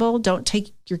possible. Don't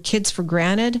take your kids for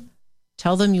granted.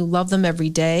 Tell them you love them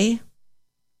every day.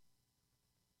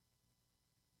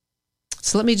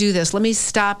 So let me do this. Let me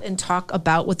stop and talk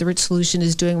about what the Rich Solution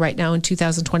is doing right now in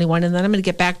 2021. And then I'm going to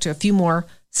get back to a few more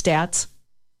stats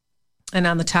and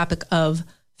on the topic of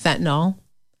fentanyl.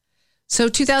 So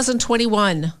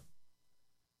 2021,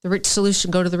 the Rich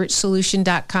Solution, go to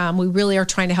therichsolution.com. We really are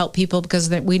trying to help people because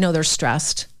we know they're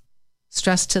stressed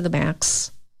to the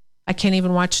max. I can't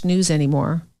even watch news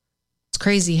anymore. It's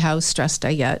crazy how stressed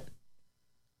I get.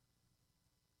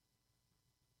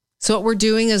 So what we're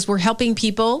doing is we're helping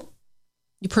people.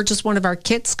 You purchase one of our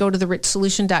kits, go to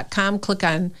therichsolution.com, click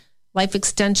on Life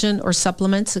Extension or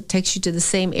Supplements. It takes you to the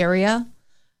same area.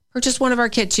 Purchase one of our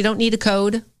kits. You don't need a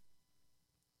code.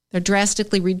 They're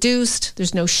drastically reduced.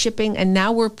 There's no shipping. And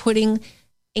now we're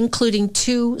including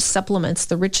 2 supplements.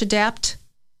 The Rich Adapt,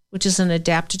 which is an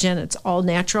adaptogen. It's all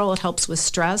natural. It helps with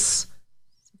stress.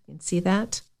 You can see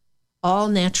that. All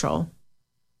natural.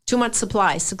 2-month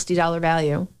supply, $60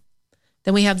 value.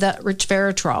 Then we have the Rich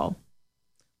Veritrol,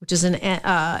 which is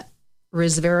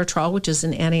resveratrol, which is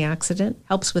an antioxidant,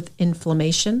 helps with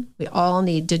inflammation. We all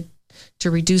need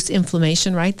to reduce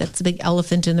inflammation, right? That's the big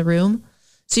elephant in the room.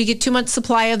 So you get 2-month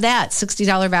supply of that,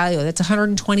 $60 value. That's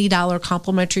 $120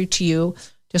 complimentary to you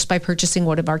just by purchasing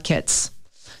one of our kits.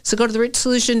 So go to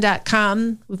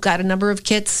therichsolution.com. We've got a number of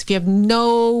kits. If you have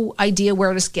no idea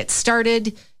where to get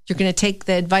started, you're going to take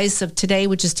the advice of today,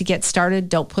 which is to get started.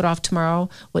 Don't put off tomorrow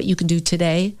what you can do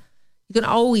today. You can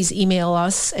always email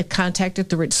us at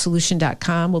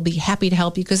contact@therichsolution.com. We'll be happy to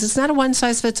help you because it's not a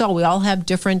one-size-fits-all. We all have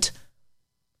different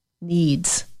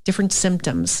needs, different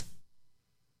symptoms.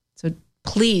 So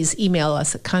please email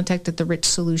us at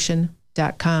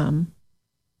contact@therichsolution.com.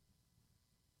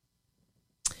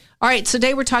 All right, so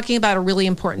today we're talking about a really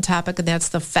important topic, and that's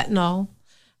the fentanyl.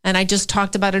 And I just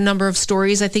talked about a number of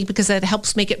stories, I think, because that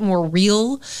helps make it more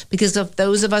real. Because of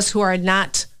those of us who are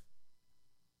not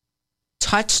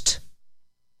touched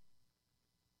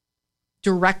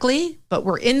directly, but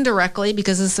we're indirectly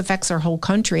because this affects our whole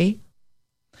country.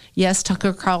 Yes,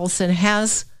 Tucker Carlson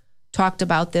has talked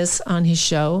about this on his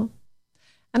show.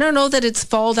 I don't know that it's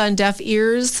fallen on deaf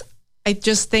ears. I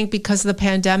just think because of the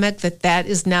pandemic that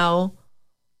is now,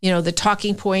 the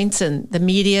talking points, and the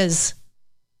media is,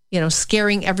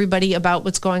 scaring everybody about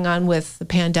what's going on with the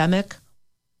pandemic.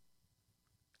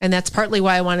 And that's partly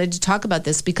why I wanted to talk about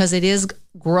this, because it is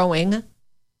growing.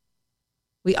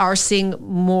 We are seeing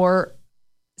more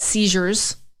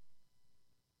seizures,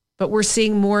 but we're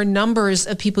seeing more numbers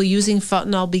of people using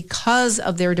fentanyl because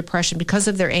of their depression, because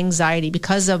of their anxiety,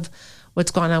 because of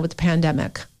what's going on with the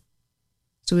pandemic.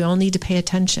 So we all need to pay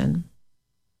attention.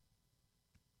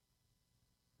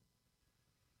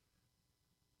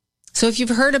 So if you've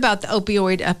heard about the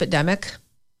opioid epidemic,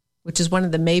 which is one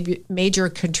of the major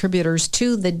contributors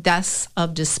to the deaths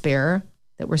of despair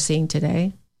that we're seeing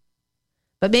today,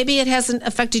 but maybe it hasn't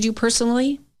affected you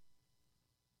personally,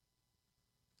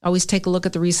 always take a look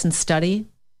at the recent study.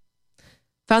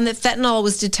 Found that fentanyl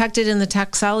was detected in the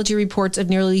toxicology reports of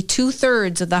nearly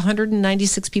 2/3 of the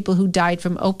 196 people who died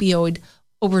from opioid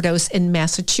overdose in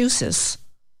Massachusetts.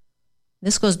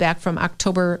 This goes back from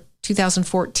October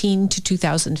 2014 to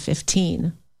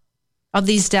 2015. Of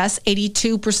these deaths,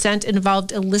 82%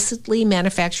 involved illicitly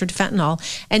manufactured fentanyl,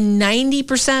 and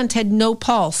 90% had no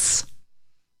pulse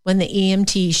when the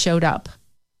EMT showed up.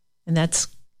 And that's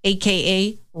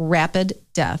AKA rapid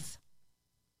death.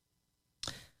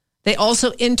 They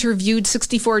also interviewed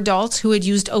 64 adults who had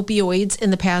used opioids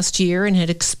in the past year and had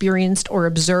experienced or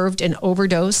observed an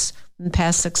overdose in the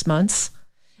past 6 months.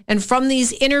 And from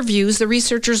these interviews, the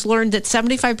researchers learned that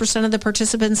 75% of the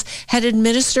participants had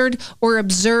administered or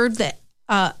observed the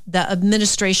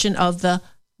administration of the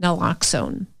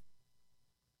naloxone,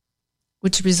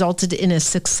 which resulted in a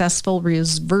successful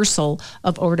reversal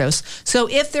of overdose. So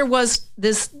if there wasn't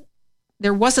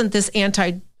this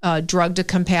anti-drug to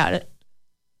combat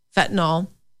fentanyl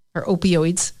or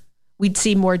opioids, we'd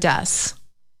see more deaths.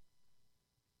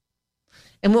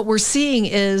 And what we're seeing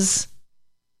is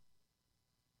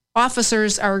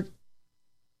officers are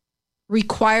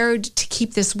required to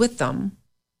keep this with them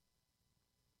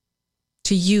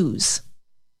to use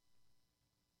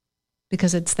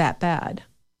because it's that bad.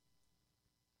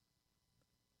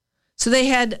 So they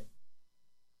had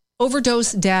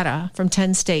overdose data from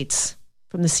 10 states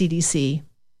from the CDC.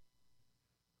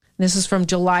 This is from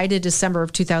July to December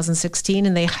of 2016,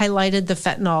 and they highlighted the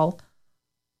fentanyl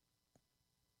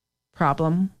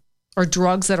problem, or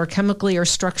drugs that are chemically or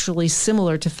structurally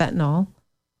similar to fentanyl.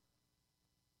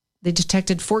 They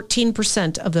detected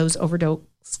 14% of those overdose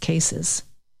cases.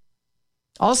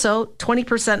 Also,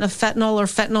 20% of fentanyl or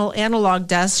fentanyl analog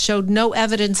deaths showed no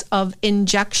evidence of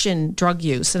injection drug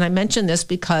use. And I mention this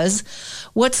because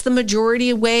what's the majority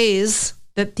of ways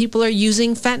that people are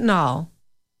using fentanyl?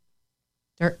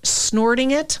 They're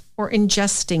snorting it or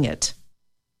ingesting it.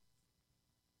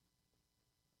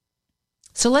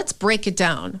 So let's break it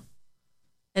down.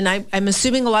 And I'm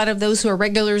assuming a lot of those who are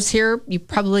regulars here, you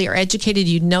probably are educated,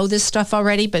 you know this stuff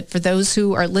already, but for those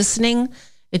who are listening,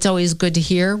 it's always good to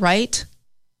hear, right?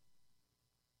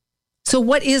 So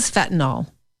what is fentanyl?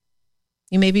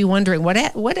 You may be wondering, what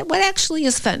actually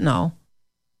is fentanyl?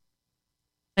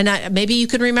 And maybe you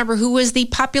can remember who was the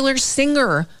popular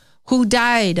singer who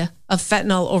died of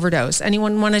fentanyl overdose.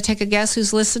 Anyone want to take a guess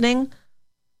who's listening?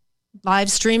 Live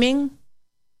streaming?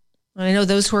 I know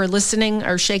those who are listening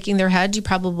are shaking their head. You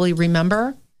probably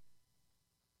remember.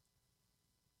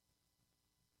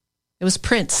 It was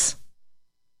Prince.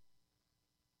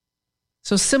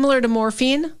 So similar to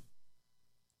morphine,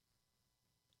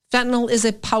 fentanyl is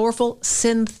a powerful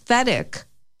synthetic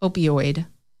opioid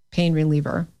pain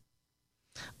reliever.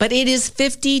 But it is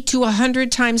 50 to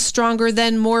 100 times stronger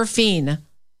than morphine.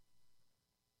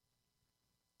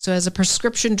 So as a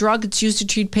prescription drug, it's used to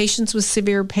treat patients with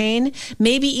severe pain,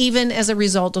 maybe even as a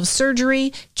result of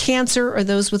surgery, cancer, or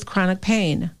those with chronic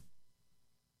pain.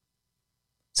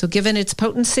 So given its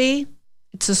potency,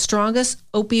 it's the strongest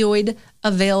opioid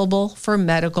available for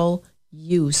medical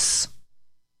use.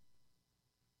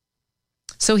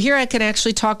 So here I can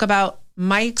actually talk about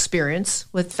my experience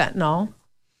with fentanyl.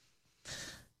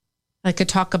 I could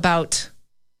talk about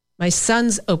my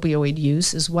son's opioid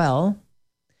use as well.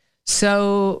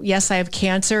 So yes, I have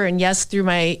cancer. And yes, through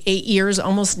my 8 years,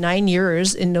 almost 9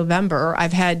 years in November,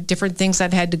 I've had different things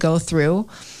I've had to go through.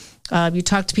 You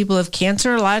talk to people who have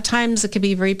cancer, a lot of times it can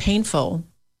be very painful.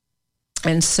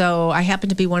 And so I happen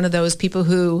to be one of those people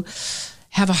who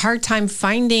have a hard time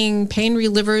finding pain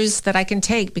relievers that I can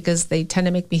take because they tend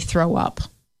to make me throw up.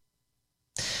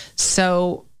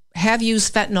 So have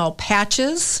used fentanyl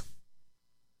patches.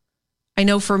 I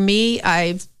know for me,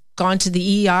 I've gone to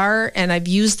the ER and I've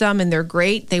used them and they're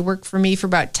great. They work for me for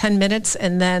about 10 minutes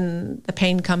and then the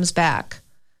pain comes back.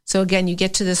 So again, you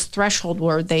get to this threshold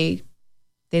where they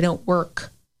don't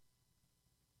work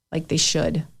like they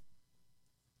should.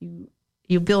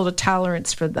 You build a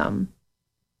tolerance for them.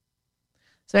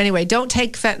 So anyway, don't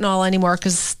take fentanyl anymore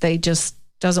because they just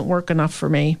doesn't work enough for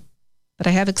me. But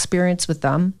I have experience with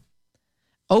them.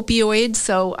 Opioids.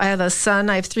 So I have a son.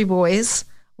 I have 3 boys.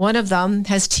 One of them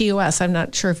has TOS. I'm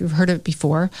not sure if you've heard of it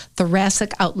before.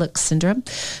 Thoracic outlet syndrome.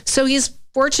 So he's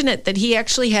fortunate that he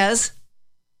actually has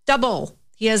double.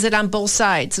 He has it on both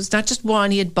sides. So it's not just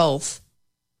one. He had both.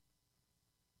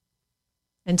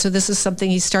 And so this is something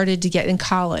he started to get in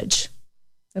college.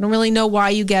 I don't really know why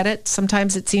you get it.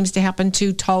 Sometimes it seems to happen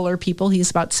to taller people. He's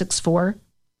about 6'4".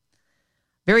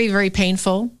 Very, very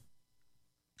painful.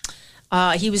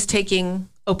 He was taking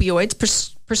opioids,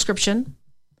 prescription.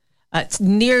 It's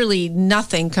nearly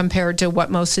nothing compared to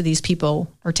what most of these people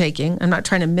are taking. I'm not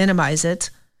trying to minimize it.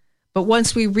 But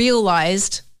once we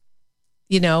realized,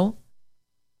 the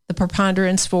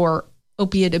preponderance for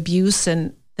opiate abuse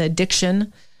and the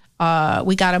addiction,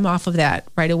 we got him off of that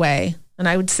right away. And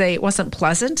I would say it wasn't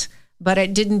pleasant, but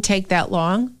it didn't take that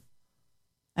long.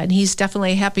 And he's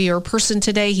definitely a happier person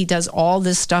today. He does all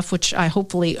this stuff, which I'm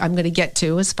going to get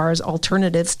to as far as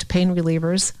alternatives to pain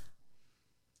relievers.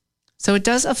 So it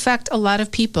does affect a lot of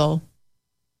people.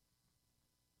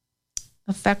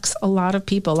 Affects a lot of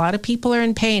people. A lot of people are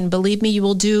in pain. Believe me, you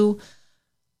will do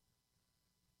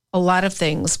a lot of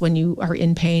things when you are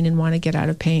in pain and want to get out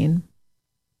of pain.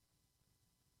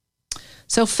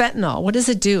 So fentanyl, what does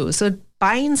it do? So it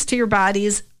binds to your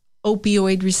body's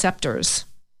opioid receptors.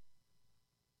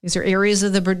 These are areas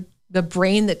of the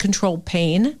brain that control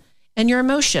pain and your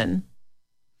emotion.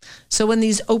 So when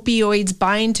these opioids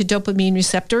bind to dopamine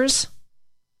receptors,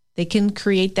 they can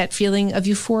create that feeling of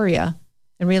euphoria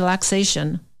and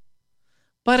relaxation.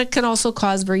 But it can also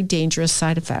cause very dangerous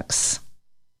side effects.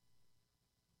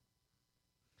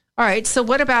 All right, so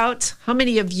what about how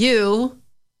many of you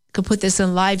could put this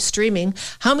in live streaming?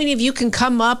 How many of you can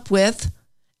come up with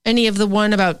any of the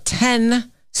one about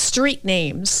 10 street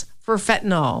names for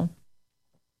fentanyl?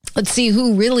 Let's see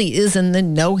who really is in the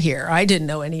know here. I didn't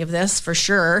know any of this for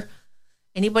sure.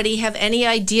 Anybody have any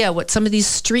idea what some of these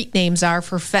street names are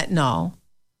for fentanyl?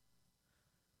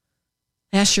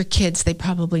 Ask your kids, they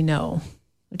probably know,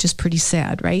 which is pretty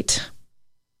sad, right?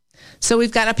 So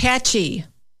we've got Apache,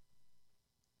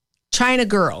 China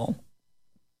Girl,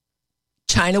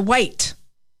 China White,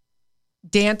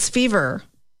 Dance Fever,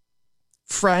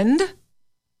 Friend,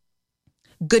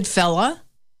 Goodfella,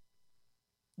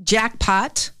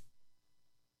 Jackpot,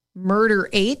 Murder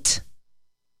 8,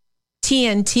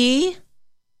 TNT,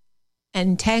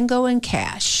 and Tango and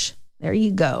Cash. There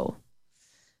you go.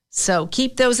 So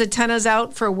keep those antennas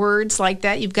out for words like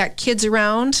that. You've got kids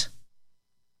around.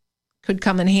 Could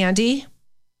come in handy.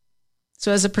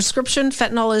 So as a prescription,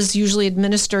 fentanyl is usually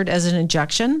administered as an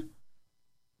injection.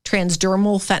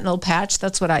 Transdermal fentanyl patch,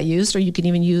 that's what I used. Or you can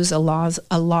even use a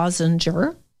lozenge.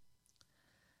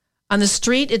 On the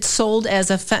street, it's sold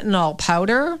as a fentanyl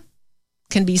powder.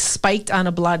 Can be spiked on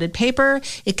a blotted paper.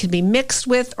 It can be mixed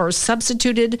with or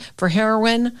substituted for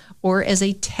heroin or as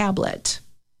a tablet.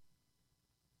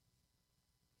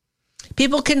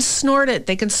 People can snort it.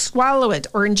 They can swallow it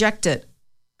or inject it.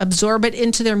 Absorb it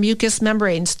into their mucous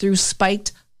membranes through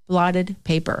spiked blotted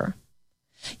paper.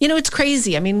 It's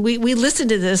crazy. I mean, we listen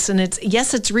to this and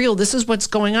it's real. This is what's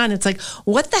going on. It's like,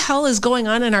 what the hell is going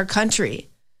on in our country?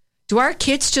 Do our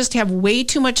kids just have way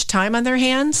too much time on their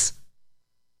hands?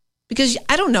 Because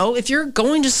I don't know, if you're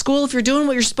going to school, if you're doing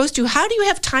what you're supposed to, how do you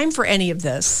have time for any of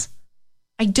this?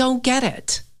 I don't get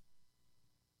it.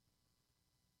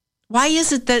 Why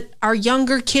is it that our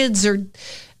younger kids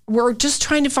we're just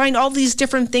trying to find all these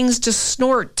different things to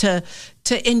snort, to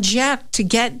inject, to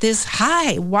get this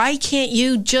high? Why can't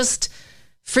you just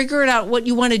figure it out what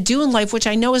you want to do in life, which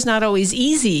I know is not always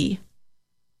easy?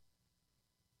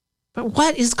 But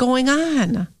what is going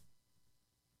on?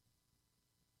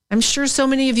 I'm sure so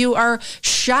many of you are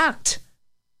shocked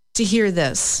to hear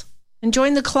this. And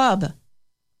join the club.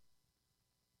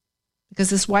 Because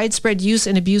this widespread use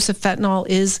and abuse of fentanyl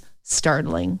is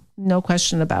startling. No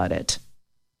question about it.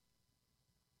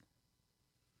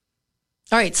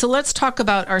 All right, so let's talk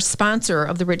about our sponsor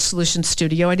of the Rich Solutions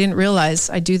Studio. I didn't realize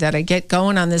I do that. I get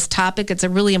going on this topic. It's a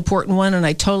really important one, and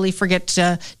I totally forget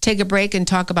to take a break and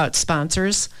talk about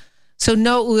sponsors. So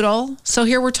no oodle. So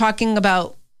here we're talking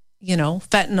about,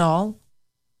 fentanyl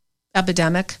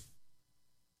epidemic.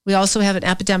 We also have an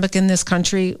epidemic in this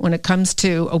country when it comes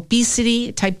to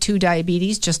obesity, type 2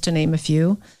 diabetes, just to name a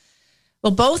few.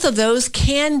 Well, both of those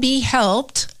can be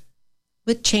helped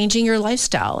with changing your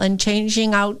lifestyle and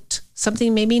changing out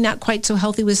something maybe not quite so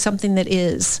healthy with something that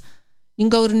is. You can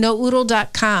go to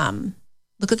nooodle.com.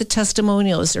 Look at the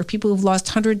testimonials. There are people who've lost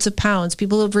hundreds of pounds,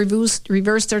 people who have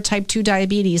reversed their type 2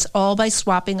 diabetes, all by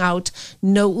swapping out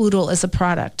no oodle as a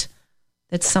product.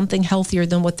 That's something healthier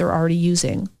than what they're already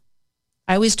using.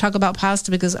 I always talk about pasta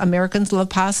because Americans love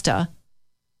pasta.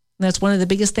 And that's one of the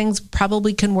biggest things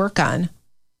probably can work on.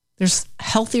 There's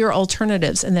healthier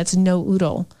alternatives, and that's no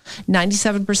oodle.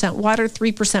 97% water,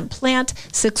 3% plant,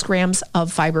 6 grams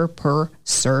of fiber per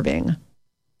serving.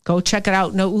 Go check it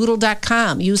out,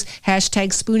 nooodle.com. Use hashtag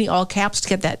Spoonie, all caps, to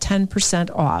get that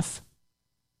 10% off.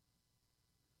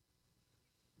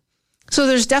 So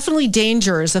there's definitely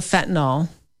dangers of fentanyl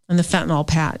and the fentanyl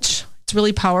patch. It's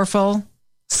really powerful.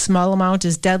 Small amount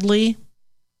is deadly.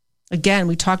 Again,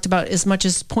 we talked about as much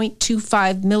as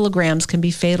 0.25 milligrams can be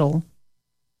fatal.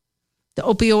 The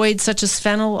opioids such as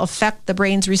fentanyl affect the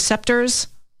brain's receptors,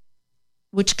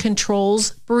 which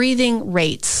controls breathing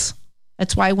rates.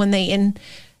 That's why when they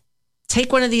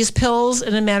take one of these pills,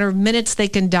 in a matter of minutes, they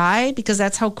can die, because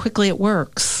that's how quickly it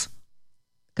works.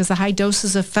 Because the high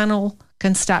doses of fentanyl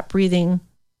can stop breathing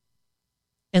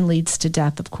and leads to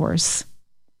death, of course.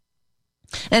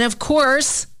 And of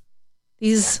course,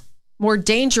 these more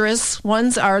dangerous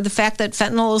ones are the fact that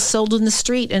fentanyl is sold in the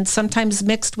street and sometimes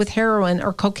mixed with heroin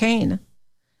or cocaine,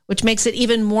 which makes it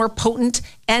even more potent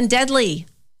and deadly.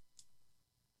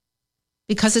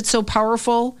 Because it's so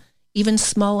powerful, even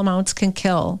small amounts can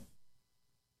kill.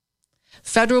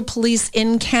 Federal police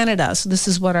in Canada, so this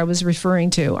is what I was referring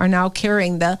to, are now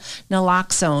carrying the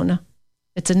naloxone.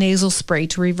 It's a nasal spray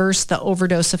to reverse the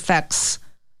overdose effects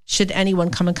should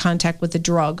anyone come in contact with the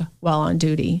drug while on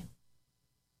duty.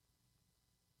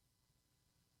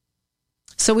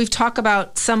 So we've talked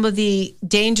about some of the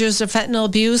dangers of fentanyl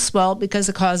abuse. Well, because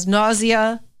it causes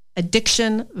nausea,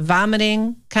 addiction,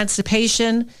 vomiting,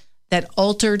 constipation, that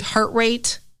altered heart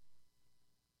rate,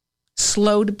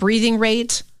 slowed breathing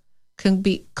rate, can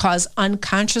cause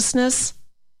unconsciousness,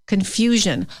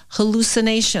 confusion,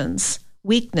 hallucinations,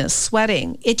 weakness,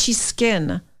 sweating, itchy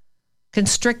skin,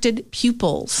 constricted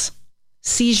pupils,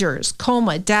 seizures,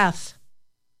 coma, death.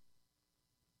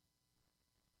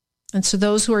 And so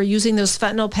those who are using those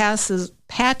fentanyl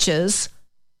patches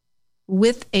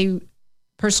with a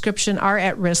prescription are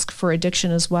at risk for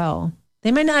addiction as well.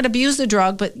 They may not abuse the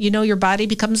drug, but your body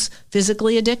becomes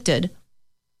physically addicted,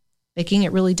 making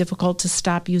it really difficult to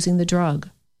stop using the drug.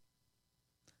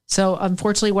 So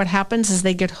unfortunately, what happens is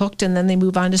they get hooked and then they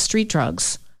move on to street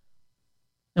drugs.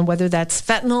 And whether that's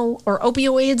fentanyl or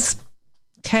opioids,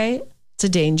 okay, it's a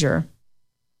danger.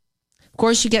 Of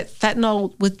course, you get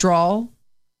fentanyl withdrawal.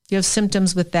 You have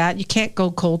symptoms with that. You can't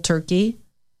go cold turkey.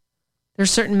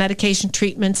 There's certain medication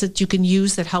treatments that you can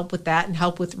use that help with that and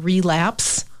help with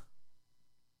relapse.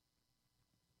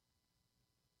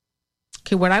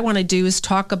 Okay, what I want to do is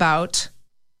talk about,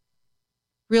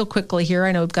 real quickly here,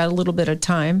 I know we've got a little bit of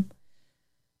time,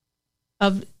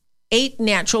 of 8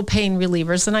 natural pain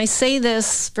relievers. And I say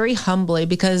this very humbly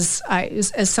because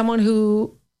as someone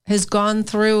who has gone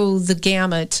through the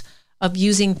gamut of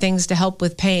using things to help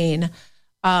with pain,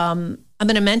 I'm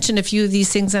going to mention a few of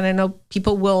these things, and I know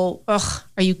people will, are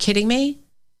you kidding me?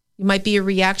 You might be a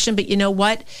reaction, but you know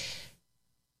what?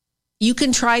 You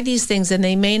can try these things, and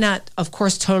they may not, of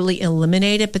course, totally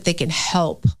eliminate it, but they can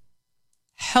help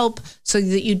so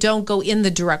that you don't go in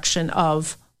the direction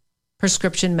of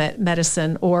prescription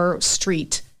medicine or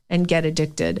street and get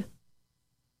addicted.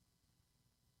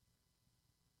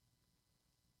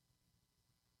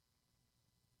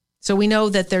 So we know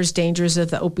that there's dangers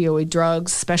of the opioid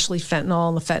drugs, especially fentanyl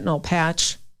and the fentanyl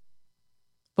patch.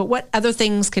 But what other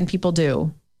things can people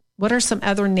do? What are some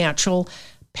other natural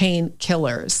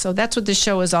painkillers? So that's what this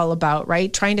show is all about,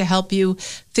 right? Trying to help you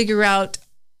figure out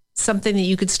something that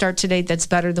you could start today that's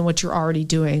better than what you're already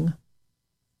doing.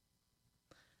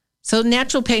 So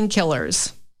natural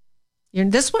painkillers.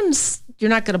 This one's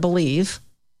you're not going to believe.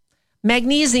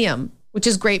 Magnesium, which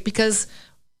is great because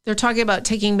they're talking about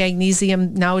taking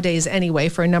magnesium nowadays anyway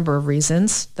for a number of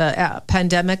reasons. The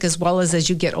pandemic, as well as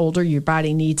you get older, your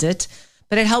body needs it.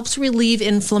 But it helps relieve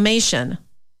inflammation.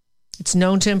 It's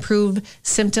known to improve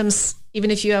symptoms,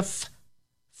 even if you have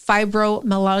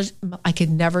fibromyalgia. I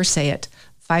can never say it.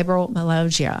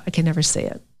 Fibromyalgia. I can never say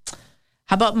it.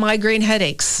 How about migraine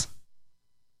headaches?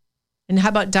 And how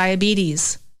about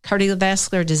diabetes,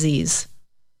 cardiovascular disease?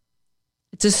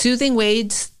 It's a soothing way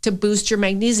to boost your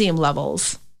magnesium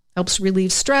levels. Helps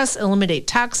relieve stress, eliminate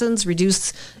toxins,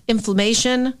 reduce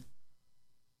inflammation.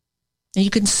 And you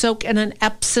can soak in an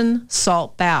Epsom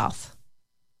salt bath.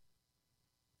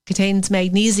 Contains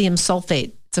magnesium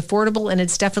sulfate. It's affordable and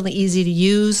it's definitely easy to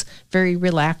use, very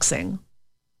relaxing.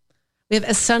 We have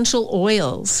essential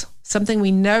oils, something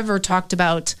we never talked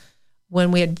about when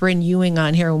we had Bryn Ewing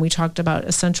on here when we talked about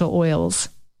essential oils.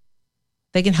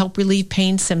 They can help relieve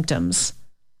pain symptoms.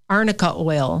 Arnica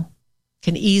oil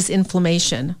can ease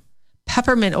inflammation.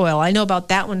 Peppermint oil, I know about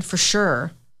that one for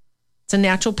sure. It's a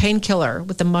natural painkiller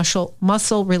with a muscle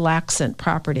relaxant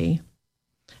property.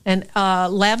 And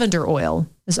lavender oil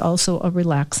is also a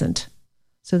relaxant.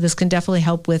 So this can definitely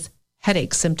help with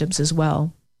headache symptoms as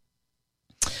well.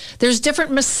 There's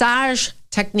different massage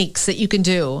techniques that you can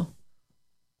do.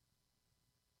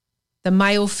 The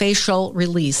myofascial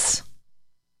release.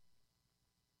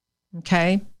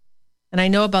 Okay? And I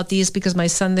know about these because my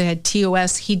son that had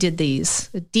TOS, he did these.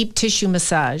 A deep tissue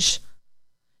massage.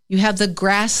 You have the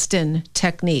Graston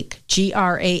technique,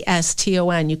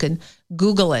 Graston. You can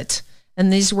Google it.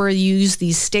 And these are where you use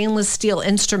these stainless steel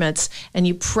instruments and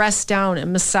you press down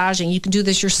and massaging. You can do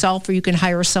this yourself or you can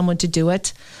hire someone to do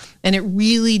it. And it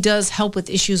really does help with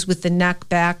issues with the neck,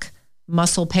 back,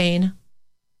 muscle pain.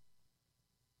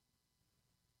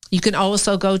 You can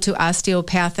also go to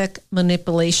osteopathic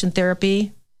manipulation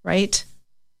therapy, right?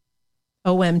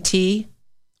 OMT,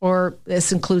 or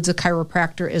this includes a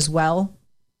chiropractor as well.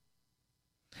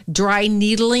 Dry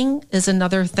needling is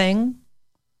another thing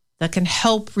that can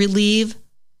help relieve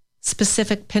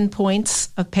specific pinpoints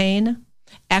of pain.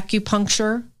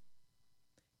 Acupuncture.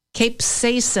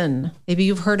 Capsaicin, maybe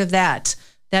you've heard of that.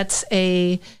 That's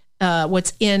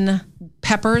what's in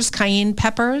peppers, cayenne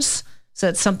peppers. So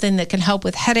it's something that can help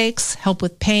with headaches, help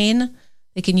with pain.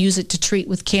 They can use it to treat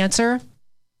with cancer.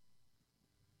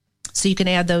 So you can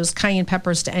add those cayenne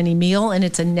peppers to any meal, and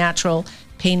it's a natural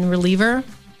pain reliever.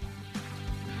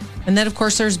 And then, of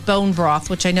course, there's bone broth,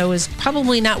 which I know is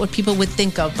probably not what people would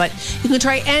think of, but you can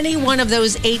try any one of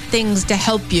those 8 things to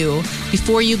help you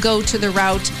before you go to the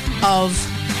route of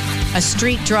a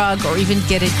street drug or even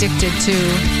get addicted to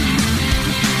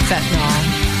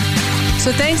fentanyl.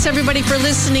 So thanks, everybody, for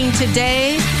listening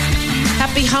today.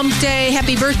 Happy hump day.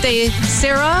 Happy birthday,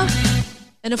 Sarah.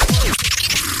 And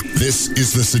This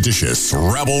is the seditious,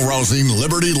 rabble-rousing,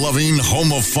 liberty-loving,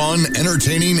 home of fun,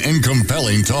 entertaining, and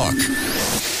compelling talk.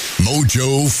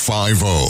 Mojo 50.